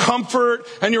to comfort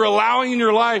and you're allowing in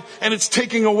your life and it's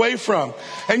taking away from.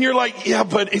 And you're like, yeah,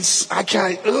 but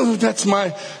that's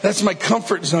my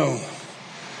comfort zone.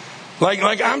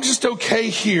 Like I'm just okay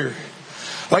here.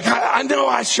 Like I know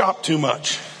I shop too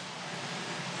much.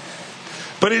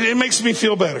 But it makes me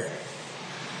feel better.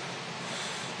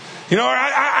 You know,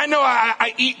 I know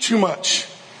I eat too much,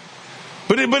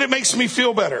 but it makes me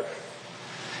feel better.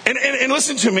 And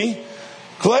listen to me,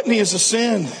 gluttony is a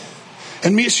sin,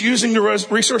 and misusing the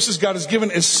resources God has given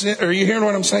is sin. Are you hearing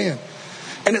what I'm saying?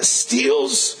 And it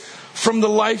steals from the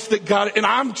life that God. And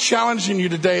I'm challenging you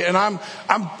today, and I'm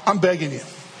begging you,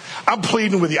 I'm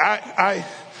pleading with you.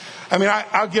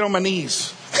 I'll get on my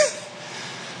knees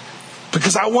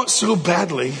because I want so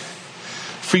badly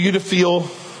for you to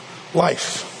feel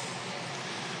life.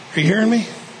 Are you hearing me?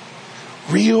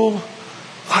 Real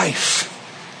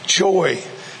life, joy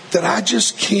that I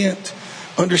just can't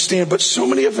understand. But so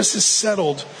many of us has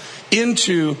settled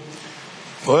into,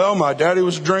 well, my daddy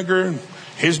was a drinker,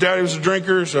 his daddy was a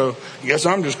drinker, so I guess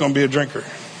I'm just going to be a drinker.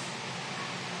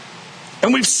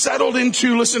 And we've settled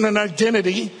into, listen, an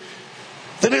identity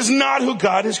that is not who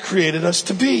God has created us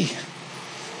to be.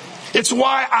 It's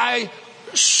why I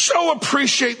so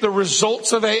appreciate the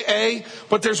results of AA,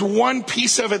 but there's one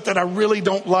piece of it that I really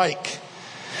don't like.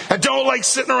 I don't like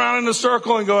sitting around in a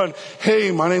circle and going,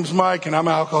 hey, my name's Mike and I'm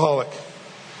an alcoholic.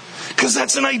 Because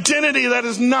that's an identity that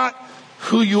is not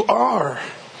who you are.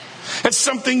 It's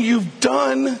something you've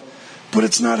done, but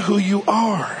it's not who you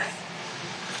are.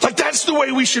 Like, that's the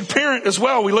way we should parent as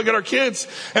well. We look at our kids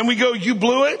and we go, you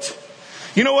blew it.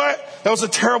 You know what? That was a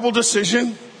terrible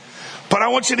decision. But I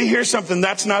want you to hear something.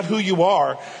 That's not who you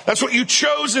are. That's what you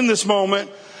chose in this moment,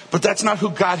 but that's not who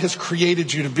God has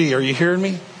created you to be. Are you hearing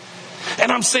me?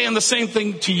 And I'm saying the same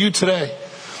thing to you today.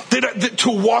 That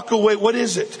to walk away, what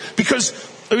is it? Because,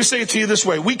 let me say it to you this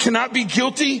way. We cannot be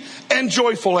guilty and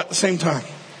joyful at the same time.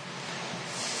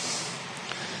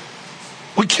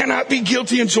 We cannot be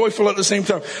guilty and joyful at the same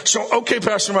time. So, okay,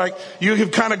 Pastor Mike, you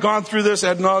have kind of gone through this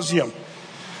ad nauseum.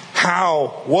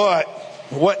 How?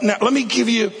 What now? Let me give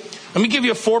you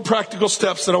 4 practical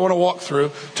steps that I want to walk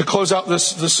through to close out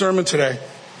this sermon today.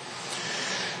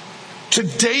 To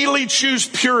daily choose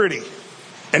purity.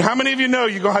 And how many of you know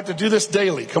you're going to have to do this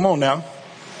daily? Come on now.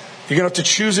 You're going to have to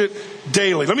choose it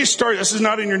daily. Let me start. This is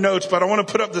not in your notes, but I want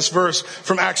to put up this verse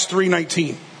from Acts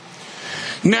 3:19.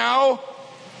 Now,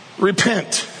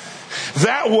 repent.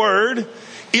 That word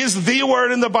is the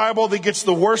word in the Bible that gets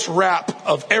the worst rap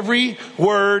of every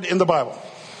word in the Bible.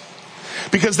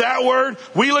 Because that word,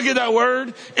 we look at that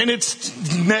word and it's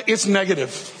negative.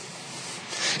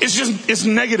 It's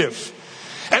negative.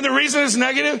 And the reason it's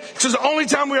negative, because the only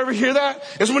time we ever hear that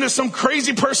is when there's some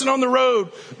crazy person on the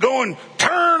road going,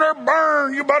 turn or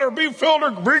burn, you better be filled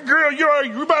or be grilled,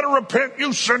 you better repent,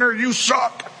 you sinner, you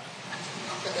suck.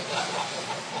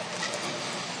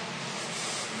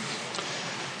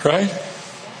 Right?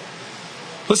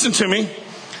 Listen to me.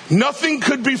 Nothing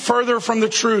could be further from the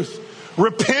truth.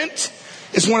 Repent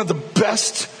is one of the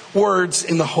best words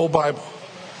in the whole Bible.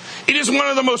 It is one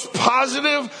of the most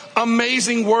positive,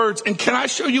 amazing words. And can I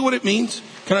show you what it means?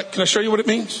 Can I show you what it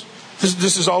means?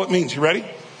 This is all it means. You ready?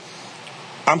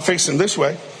 I'm facing this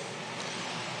way.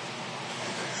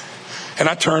 And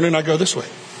I turn and I go this way.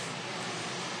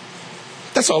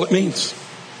 That's all it means.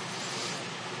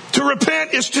 To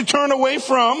repent is to turn away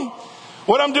from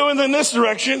what I'm doing in this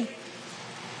direction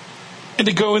and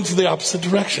to go into the opposite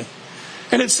direction.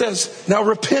 And it says, now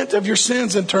repent of your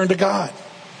sins and turn to God,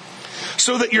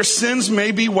 so that your sins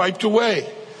may be wiped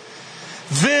away.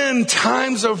 Then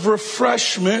times of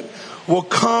refreshment will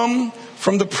come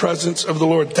from the presence of the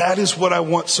Lord. That is what I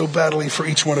want so badly for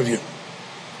each one of you.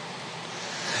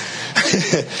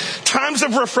 Times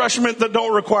of refreshment that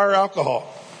don't require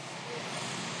alcohol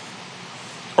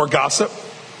or gossip.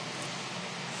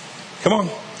 Come on.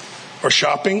 Or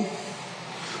shopping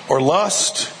or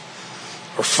lust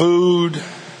or food.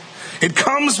 It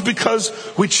comes because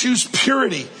we choose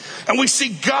purity and we see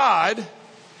God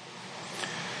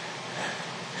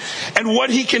and what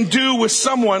He can do with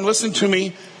someone, listen to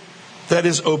me, that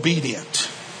is obedient.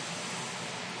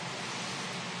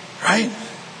 Right?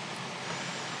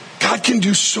 God can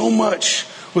do so much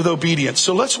with obedience.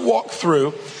 So let's walk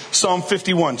through Psalm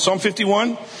 51. Psalm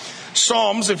 51,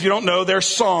 Psalms, if you don't know, they're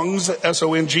songs,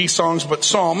 S-O-N-G, songs, but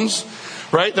Psalms,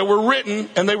 right, that were written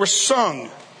and they were sung.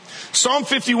 Psalm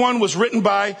 51 was written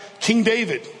by King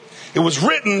David. It was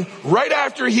written right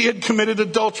after he had committed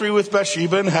adultery with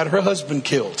Bathsheba and had her husband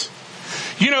killed.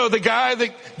 You know, the guy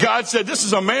that God said, this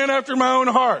is a man after my own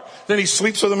heart. Then he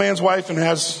sleeps with a man's wife and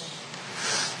has...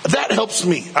 That helps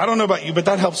me. I don't know about you, but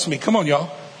that helps me. Come on,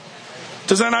 y'all.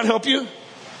 Does that not help you?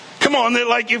 Come on,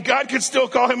 like if God could still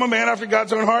call him a man after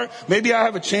God's own heart, maybe I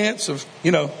have a chance of,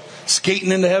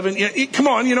 skating into heaven. Come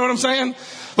on, you know what I'm saying?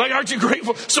 Like, aren't you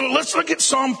grateful? So let's look at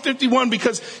Psalm 51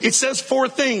 because it says 4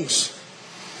 things.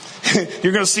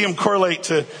 You're going to see them correlate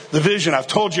to the vision. I've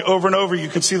told you over and over, you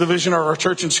can see the vision of our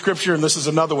church in Scripture, and this is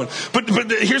another one. But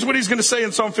here's what he's going to say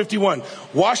in Psalm 51.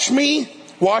 Wash me,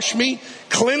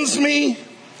 cleanse me,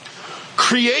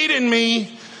 create in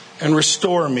me, and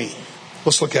restore me.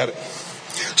 Let's look at it.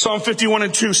 Psalm 51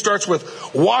 and 2 starts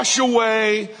with, wash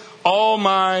away all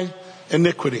my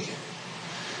iniquity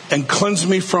and cleanse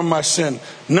me from my sin.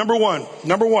 Number one,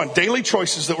 daily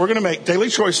choices that we're going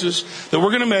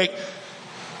to make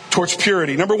towards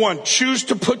purity. Number 1, choose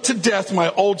to put to death my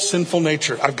old sinful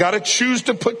nature. I've got to choose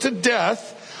to put to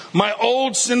death my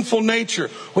old sinful nature.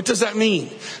 What does that mean?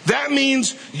 That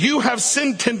means you have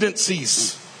sin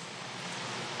tendencies.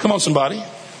 Come on, somebody.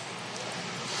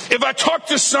 If I talk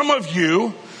to some of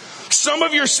you, some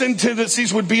of your sin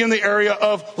tendencies would be in the area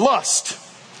of lust.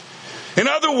 In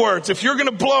other words, if you're going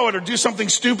to blow it or do something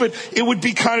stupid, it would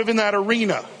be kind of in that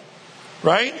arena,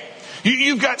 right?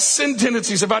 You've got sin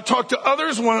tendencies. If I talk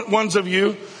to ones of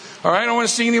you, all right, I don't want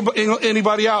to see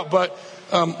anybody out, but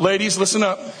ladies, listen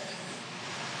up.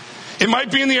 It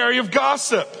might be in the area of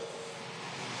gossip,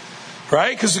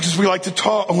 right? Because we like to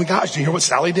talk. Oh my gosh, do you hear what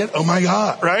Sally did? Oh my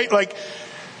God, right? Like,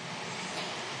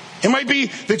 it might be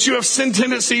that you have sin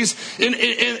tendencies in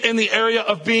the area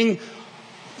of being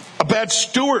a bad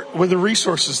steward with the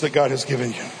resources that God has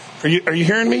given you. Are you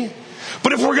hearing me?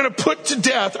 But if we're going to put to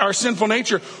death our sinful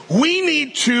nature, we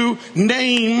need to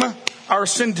name our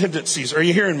sin tendencies. Are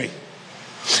you hearing me?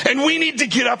 And we need to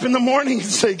get up in the morning and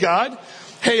say, God,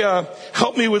 hey,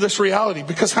 help me with this reality.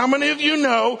 Because how many of you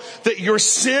know that your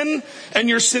sin and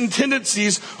your sin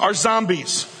tendencies are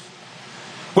zombies?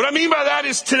 What I mean by that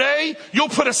is today, you'll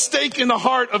put a stake in the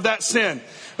heart of that sin.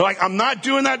 Like, I'm not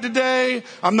doing that today.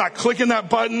 I'm not clicking that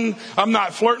button. I'm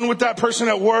not flirting with that person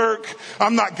at work.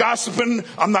 I'm not gossiping.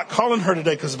 I'm not calling her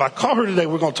today. Because if I call her today,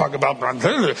 we're going to talk about,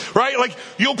 right? Like,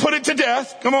 you'll put it to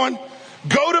death. Come on.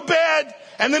 Go to bed.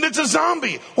 And then it's a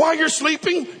zombie. While you're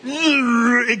sleeping,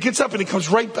 it gets up and it comes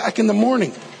right back in the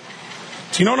morning.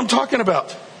 Do you know what I'm talking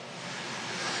about?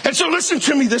 And so listen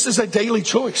to me. This is a daily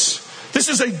choice. This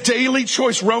is a daily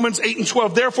choice. Romans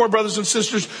 8:12. Therefore, brothers and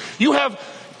sisters, you have,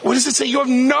 what does it say? You have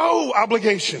no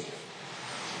obligation.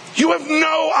 You have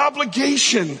no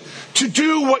obligation to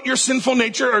do what your sinful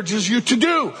nature urges you to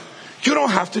do. You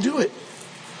don't have to do it.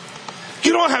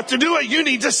 You don't have to do it. You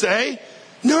need to say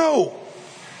no.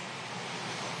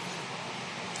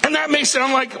 And that may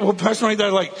sound like, well, Pastor Mike,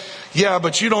 they're like, yeah,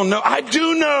 but you don't know. I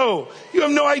do know. You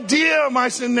have no idea my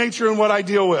sin nature and what I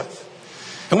deal with.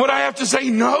 And what I have to say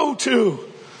no to.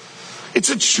 It's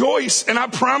a choice. And I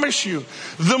promise you,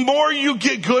 the more you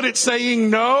get good at saying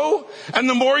no, and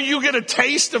the more you get a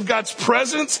taste of God's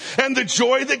presence and the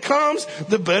joy that comes,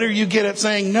 the better you get at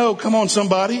saying no. Come on,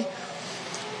 somebody.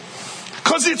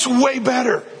 Because it's way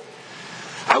better.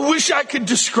 I wish I could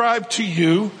describe to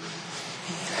you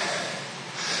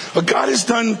what God has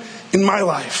done in my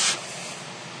life.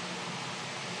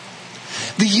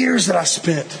 The years that I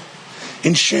spent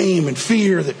in shame and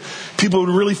fear that people would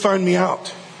really find me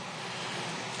out.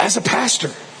 As a pastor.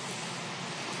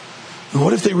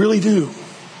 What if they really do?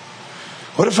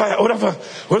 What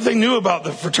if they knew about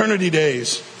the fraternity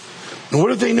days? And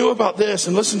what if they knew about this?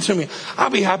 And listen to me.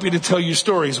 I'll be happy to tell you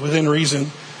stories within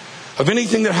reason of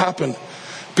anything that happened.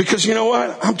 Because you know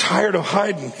what? I'm tired of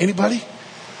hiding. Anybody?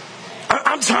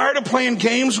 I'm tired of playing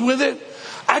games with it.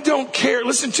 I don't care.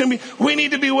 Listen to me. We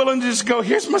need to be willing to just go,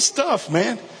 here's my stuff,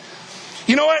 man.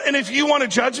 You know what? And if you want to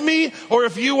judge me, or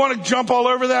if you want to jump all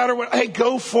over that, or what, hey,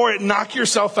 go for it. Knock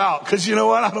yourself out. Because you know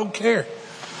what? I don't care.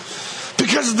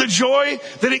 Because the joy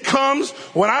that it comes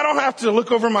when I don't have to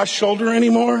look over my shoulder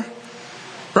anymore,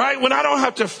 right? When I don't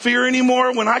have to fear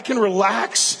anymore, when I can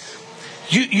relax.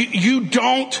 You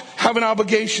don't have an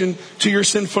obligation to your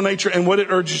sinful nature and what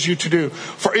it urges you to do.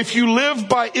 For if you live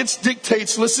by its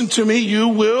dictates, listen to me, you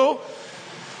will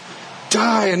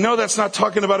die. And no, that's not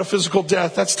talking about a physical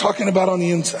death. That's talking about on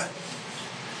the inside.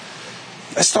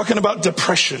 That's talking about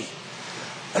depression.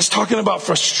 That's talking about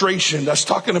frustration. That's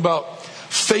talking about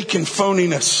fake and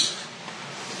phoniness.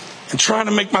 And trying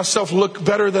to make myself look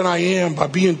better than I am by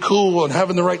being cool and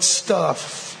having the right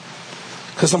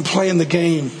stuff. Because I'm playing the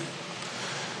game.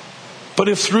 But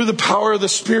if through the power of the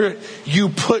Spirit you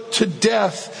put to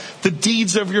death the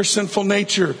deeds of your sinful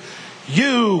nature,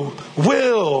 you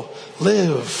will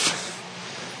live.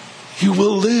 You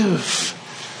will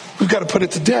live. We've got to put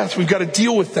it to death. We've got to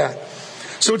deal with that.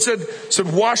 So it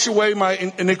said, wash away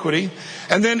my iniquity.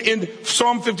 And then in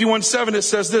Psalm 51:7 it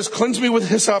says this, cleanse me with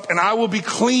hyssop and I will be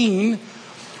clean.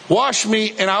 Wash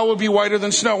me and I will be whiter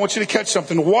than snow. I want you to catch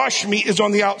something. Wash me is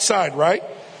on the outside, right?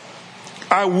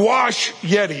 I wash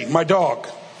Yeti, my dog,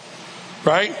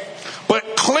 right?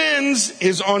 But cleanse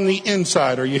is on the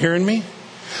inside. Are you hearing me?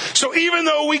 So even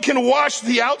though we can wash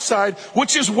the outside,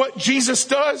 which is what Jesus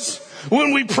does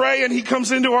when we pray and he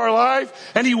comes into our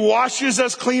life and he washes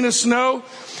us clean as snow.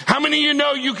 How many of you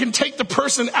know you can take the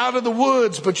person out of the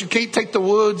woods, but you can't take the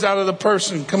woods out of the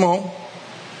person? Come on.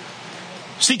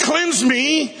 See, cleanse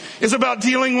me is about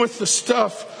dealing with the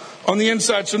stuff on the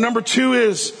inside. So number 2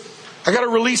 is, I got to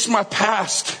release my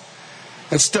past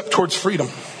and step towards freedom.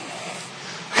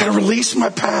 I got to release my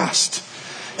past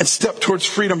and step towards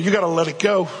freedom. You got to let it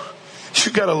go.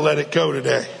 You got to let it go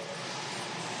today.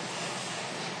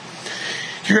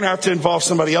 You're going to have to involve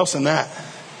somebody else in that.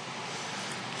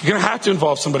 You're going to have to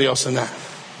involve somebody else in that.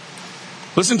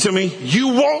 Listen to me. You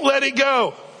won't let it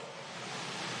go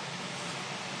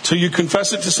till you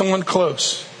confess it to someone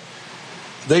close.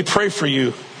 They pray for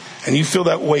you and you feel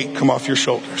that weight come off your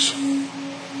shoulders.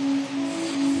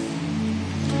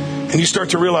 And you start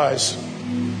to realize,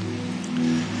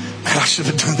 man, I should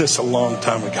have done this a long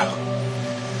time ago.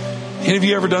 Any of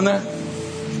you ever done that?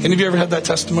 Any of you ever had that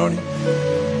testimony?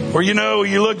 Where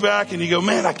you look back and you go,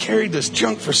 man, I carried this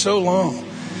junk for so long.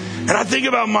 And I think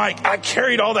about Mike. I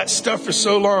carried all that stuff for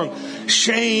so long.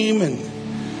 Shame and,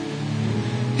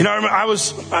 I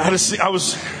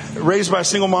was raised by a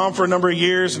single mom for a number of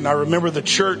years. And I remember the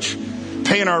church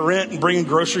paying our rent and bringing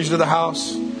groceries to the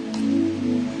house.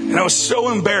 And I was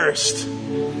so embarrassed,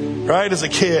 right, as a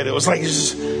kid. It was like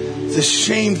this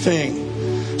shame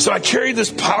thing. So I carried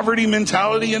this poverty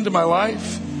mentality into my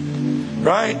life.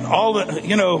 right? All the,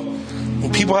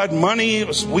 when people had money, it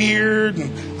was weird,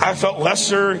 and I felt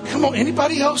lesser. Come on,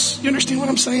 anybody else? You understand what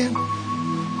I'm saying?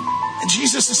 And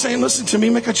Jesus is saying, listen to me,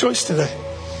 make a choice today.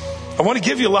 I want to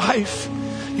give you life.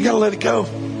 You got to let it go.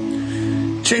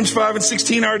 James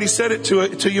 5:16, I already said it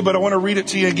to you, but I want to read it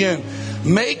to you again.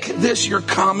 Make this your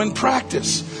common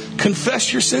practice.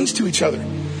 Confess your sins to each other.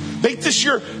 Make this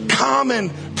your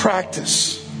common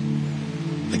practice.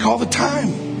 Like all the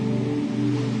time.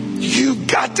 You've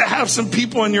got to have some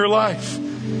people in your life.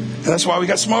 And that's why we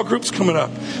got small groups coming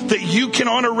up. That you can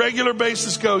on a regular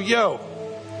basis go, yo,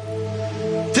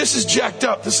 this is jacked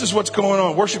up. This is what's going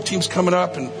on. Worship team's coming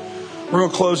up and we're going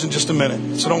to close in just a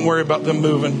minute. So don't worry about them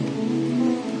moving.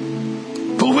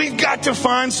 But we've got to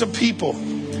find some people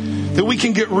that we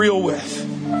can get real with.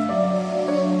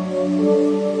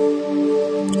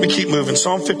 We keep moving.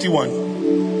 Psalm 51.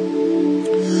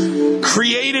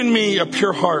 Create in me a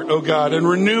pure heart, O God, and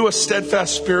renew a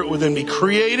steadfast spirit within me.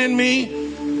 Create in me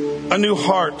a new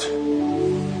heart.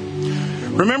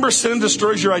 Remember, sin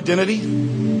destroys your identity.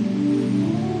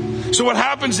 So what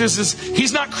happens is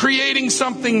he's not creating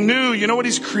something new. You know what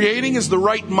he's creating is the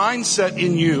right mindset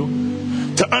in you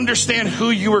to understand who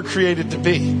you were created to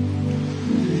be.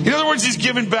 In other words, he's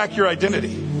giving back your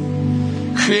identity.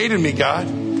 Create in me, God.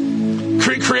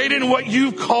 Create in what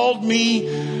you've called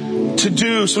me to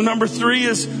do. So number 3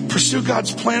 is pursue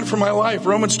God's plan for my life.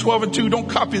 Romans 12:2, don't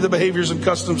copy the behaviors and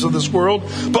customs of this world,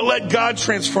 but let God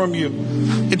transform you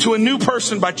into a new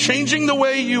person by changing the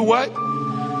way you what?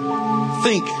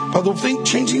 Think.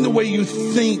 Changing the way you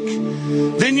think.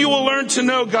 Then you will learn to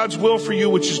know God's will for you,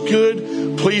 which is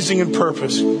good, pleasing, and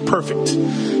perfect.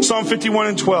 Psalm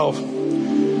 51:12.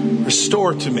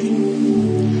 Restore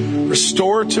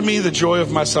to me the joy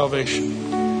of my salvation.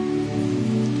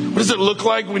 What does it look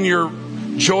like when your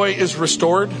joy is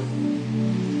restored?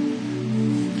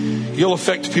 You'll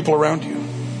affect people around you.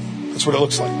 That's what it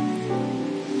looks like.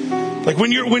 Like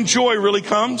when joy really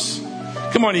comes.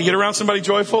 Come on, you get around somebody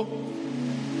joyful?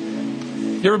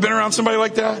 You ever been around somebody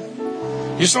like that?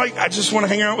 You're just like, I just want to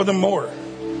hang out with them more.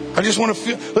 I just want to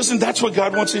feel. Listen, that's what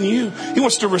God wants in you. He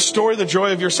wants to restore the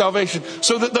joy of your salvation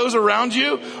so that those around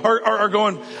you are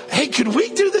going, hey, could we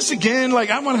do this again? Like,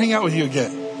 I want to hang out with you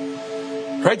again.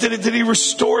 Right? Did he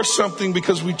restore something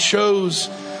because we chose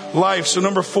life? So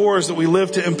number 4 is that we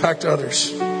live to impact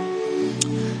others.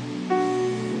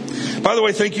 By the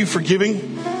way, thank you for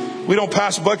giving. We don't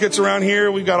pass buckets around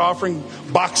here. We've got offering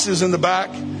boxes in the back.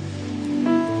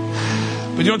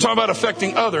 But you don't talk about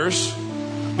affecting others.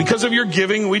 Because of your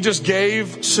giving, we just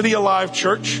gave City Alive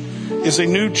Church is a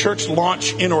new church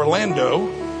launch in Orlando.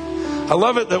 I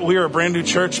love it that we are a brand new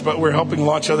church, but we're helping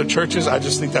launch other churches. I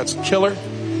just think that's killer.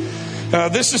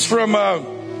 This is from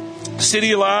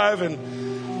City Alive, and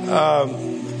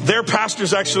their pastor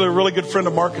is actually a really good friend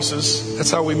of Marcus's.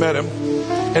 That's how we met him.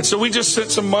 And so we just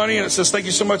sent some money, and it says, thank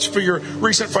you so much for your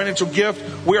recent financial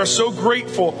gift. We are so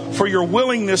grateful for your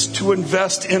willingness to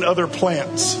invest in other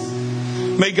plants.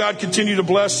 May God continue to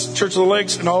bless Church of the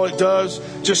Lakes and all it does.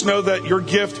 Just know that your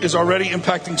gift is already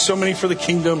impacting so many for the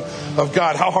kingdom of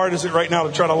God. How hard is it right now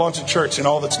to try to launch a church and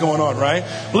all that's going on, right?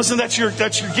 Listen, that's your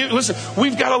gift. Listen,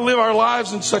 we've got to live our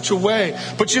lives in such a way.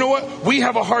 But you know what? We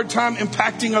have a hard time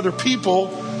impacting other people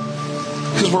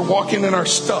because we're walking in our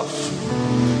stuff.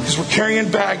 Because we're carrying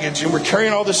baggage and we're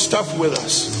carrying all this stuff with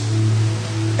us.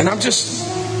 And I'm just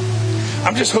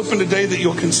hoping today that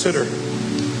you'll consider.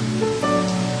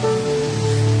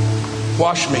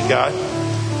 Wash me, God.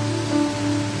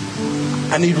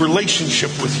 I need relationship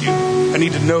with you. I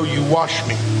need to know you. Wash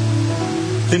me.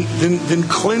 Then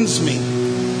cleanse me.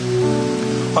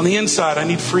 On the inside, I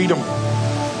need freedom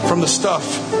from the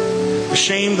stuff. The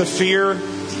shame, the fear,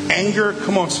 anger.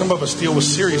 Come on, some of us deal with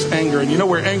serious anger. And you know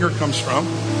where anger comes from?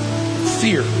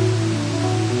 Fear.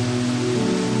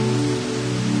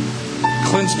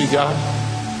 Cleanse me, God.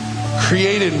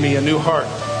 Create in me a new heart.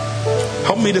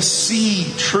 Help me to see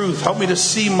truth. Help me to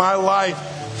see my life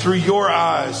through your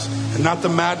eyes and not the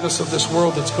madness of this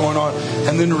world that's going on.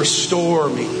 And then restore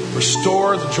me.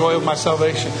 Restore the joy of my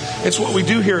salvation. It's what we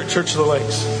do here at Church of the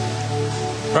Lakes.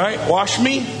 Right? Wash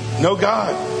me, know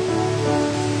God.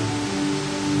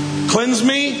 Cleanse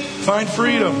me, find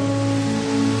freedom.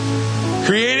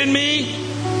 Create in me,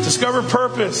 discover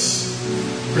purpose.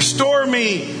 Restore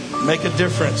me, make a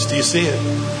difference. Do you see it?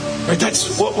 Right?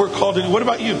 That's what we're called to do. What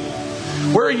about you?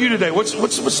 Where are you today? What's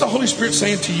the Holy Spirit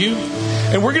saying to you?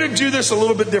 And we're going to do this a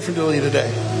little bit differently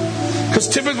today. Because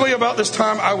typically about this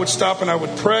time I would stop and I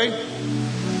would pray.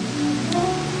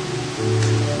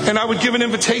 And I would give an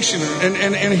invitation.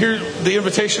 And here the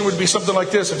invitation would be something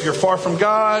like this. If you're far from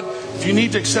God, if you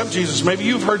need to accept Jesus, maybe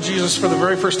you've heard Jesus for the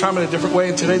very first time in a different way,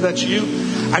 and today that's you.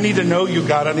 I need to know you,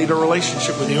 God. I need a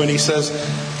relationship with you. And he says,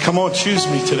 come on, choose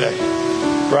me today.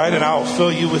 Right? And I'll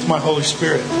fill you with my Holy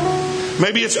Spirit.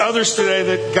 Maybe it's others today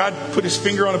that God put his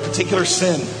finger on a particular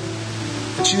sin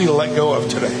that you need to let go of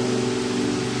today.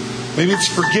 Maybe it's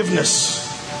forgiveness.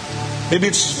 Maybe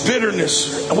it's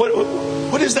bitterness.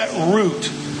 What is that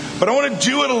root? But I want to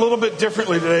do it a little bit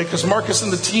differently today because Marcus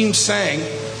and the team sang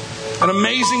an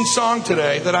amazing song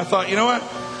today that I thought, you know what?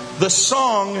 The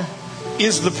song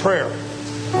is the prayer.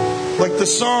 Like the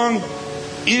song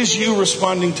is you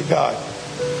responding to God.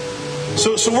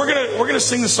 So we're gonna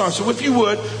sing this song. So if you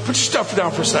would, put your stuff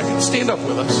down for a second. Stand up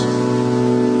with us.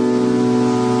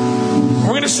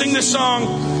 We're gonna sing this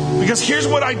song because here's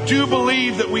what I do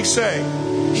believe that we say.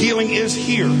 Healing is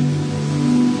here.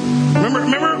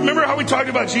 Remember how we talked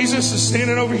about Jesus is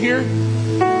standing over here?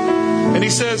 And he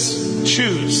says,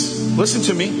 choose. Listen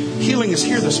to me. Healing is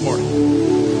here this morning.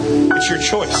 It's your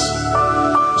choice.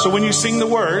 So when you sing the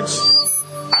words,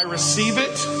 I receive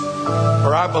it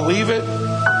or I believe it,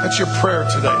 that's your prayer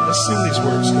today. Let's sing these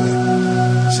words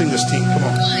today. Sing this, team. Come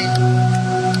on.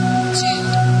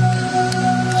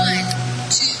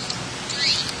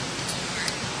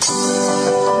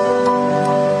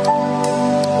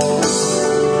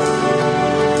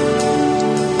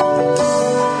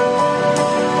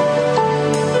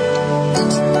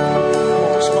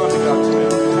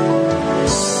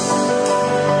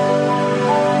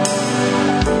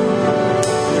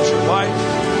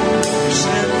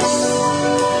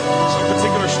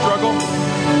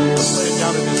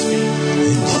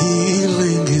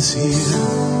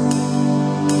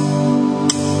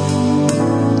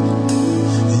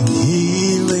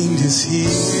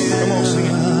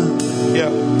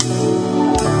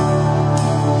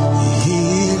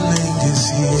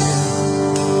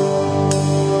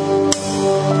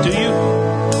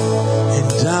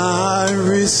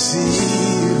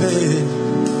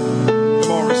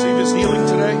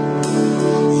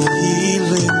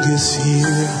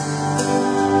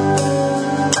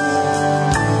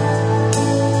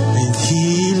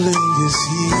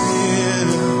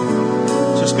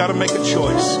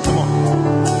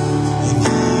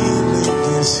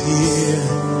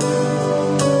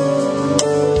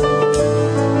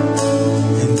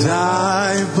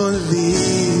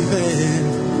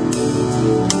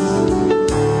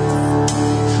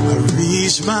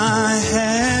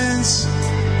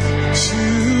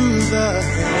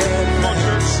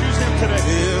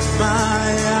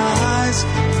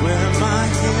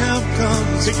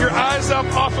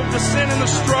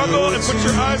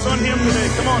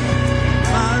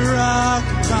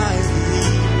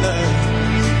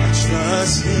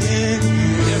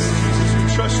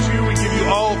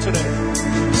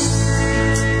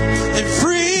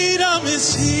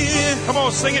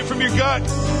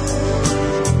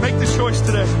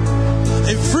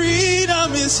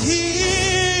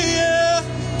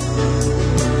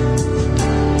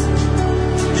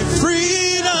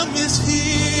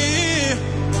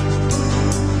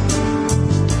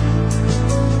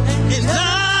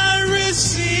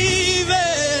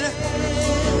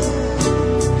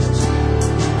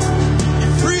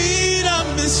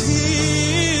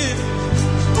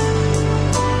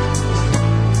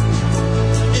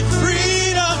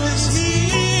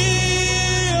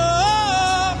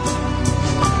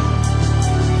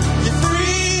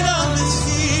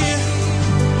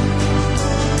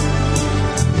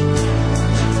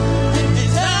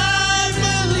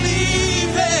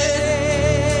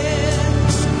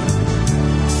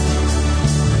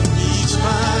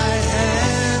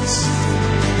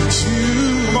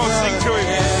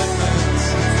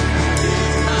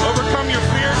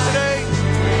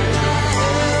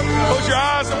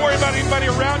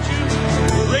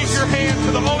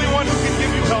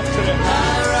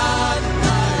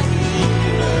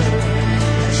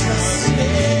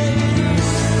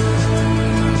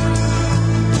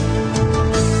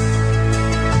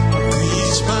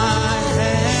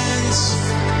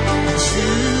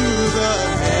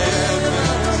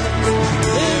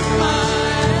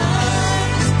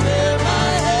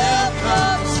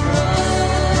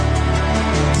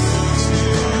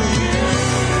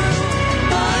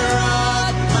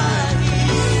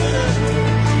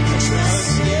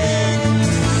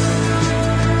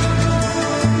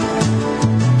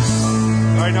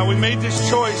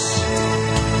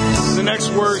 'Cause the next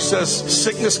word says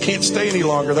sickness can't stay any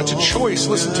longer. That's a choice.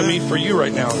 Listen to me for you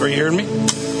right now. Are you hearing me?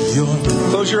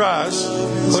 Close your eyes.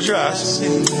 Close your eyes.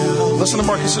 Listen to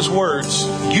Marcus's words.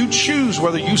 You choose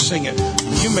whether you sing it.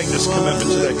 You make this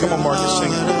commitment today. Come on, Marcus,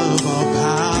 sing it.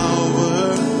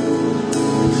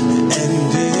 And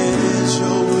it is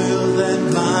your will that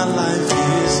my life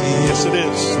is here. Yes, it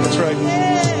is. That's right.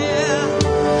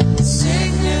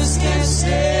 Sickness can't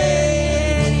stay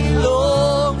any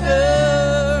longer.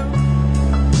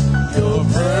 Your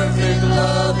perfect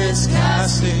love is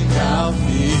casting out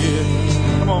fear.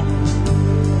 Come on.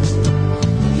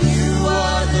 You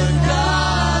are the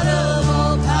God of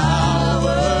all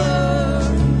power,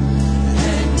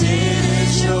 and it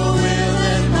is your will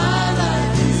that my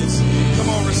life is here. Come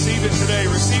on, receive it today.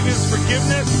 Receive His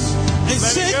forgiveness. And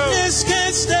sickness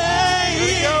can't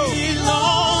stay any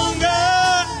longer.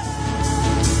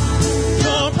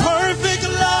 Your perfect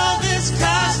love is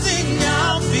casting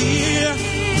out fear.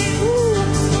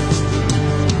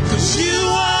 'Cause you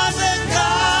are the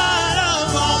God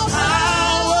of all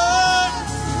power,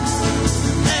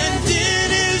 and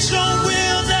it is your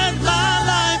will that my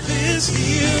life is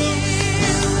healed.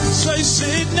 Say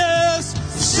sickness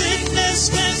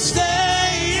can't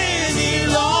stay any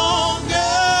longer.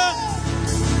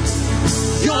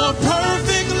 Your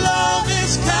perfect love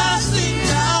is casting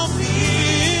out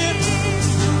fear.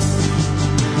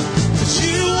 'Cause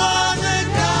you are the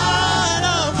God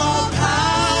of all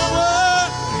power,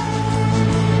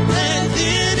 and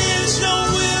it is your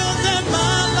will that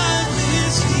my life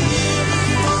is here.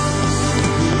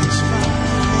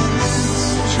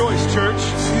 It's a choice, church,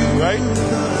 right?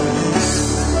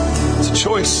 It's a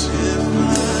choice.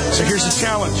 So here's the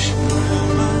challenge.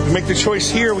 We make the choice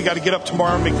here, we got to get up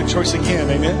tomorrow and make the choice again,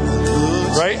 amen?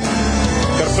 Right?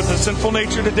 Got to put the sinful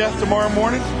nature to death tomorrow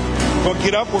morning. We're going to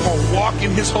get up, we're going to walk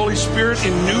in His Holy Spirit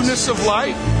in newness of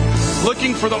life,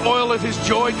 looking for the oil of His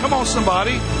joy. Come on,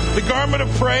 somebody. The garment of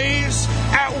praise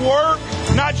at work,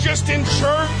 not just in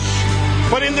church,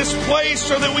 but in this place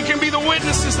so that we can be the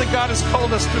witnesses that God has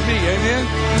called us to be. Amen?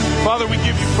 Father, we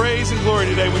give you praise and glory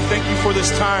today. We thank you for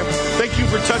this time. Thank you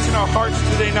for touching our hearts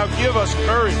today. Now give us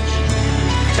courage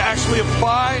to actually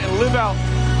apply and live out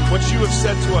what you have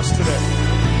said to us today.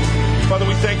 Father,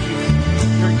 we thank you.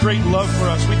 Your great love for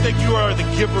us. We think you are the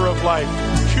giver of life.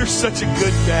 You're such a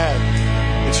good dad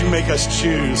that you make us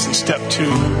choose in step 2,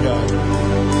 God.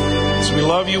 So we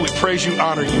love you. We praise you,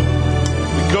 honor you.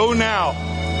 We go now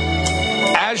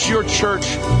as your church,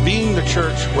 being the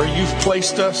church where you've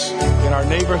placed us in our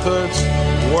neighborhoods,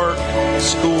 work,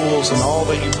 schools, and all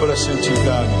that you put us into,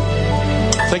 God.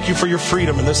 Thank you for your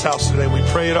freedom in this house today. We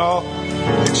pray it all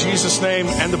in Jesus' name,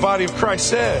 and the body of Christ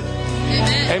said,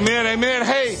 amen. Amen, amen.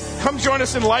 Hey, come join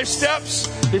us in Life Steps.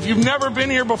 If you've never been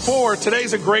here before,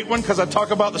 today's a great one because I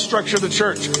talk about the structure of the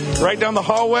church. Right down the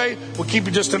hallway. We'll keep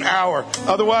you just an hour.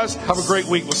 Otherwise, have a great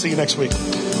week. We'll see you next week.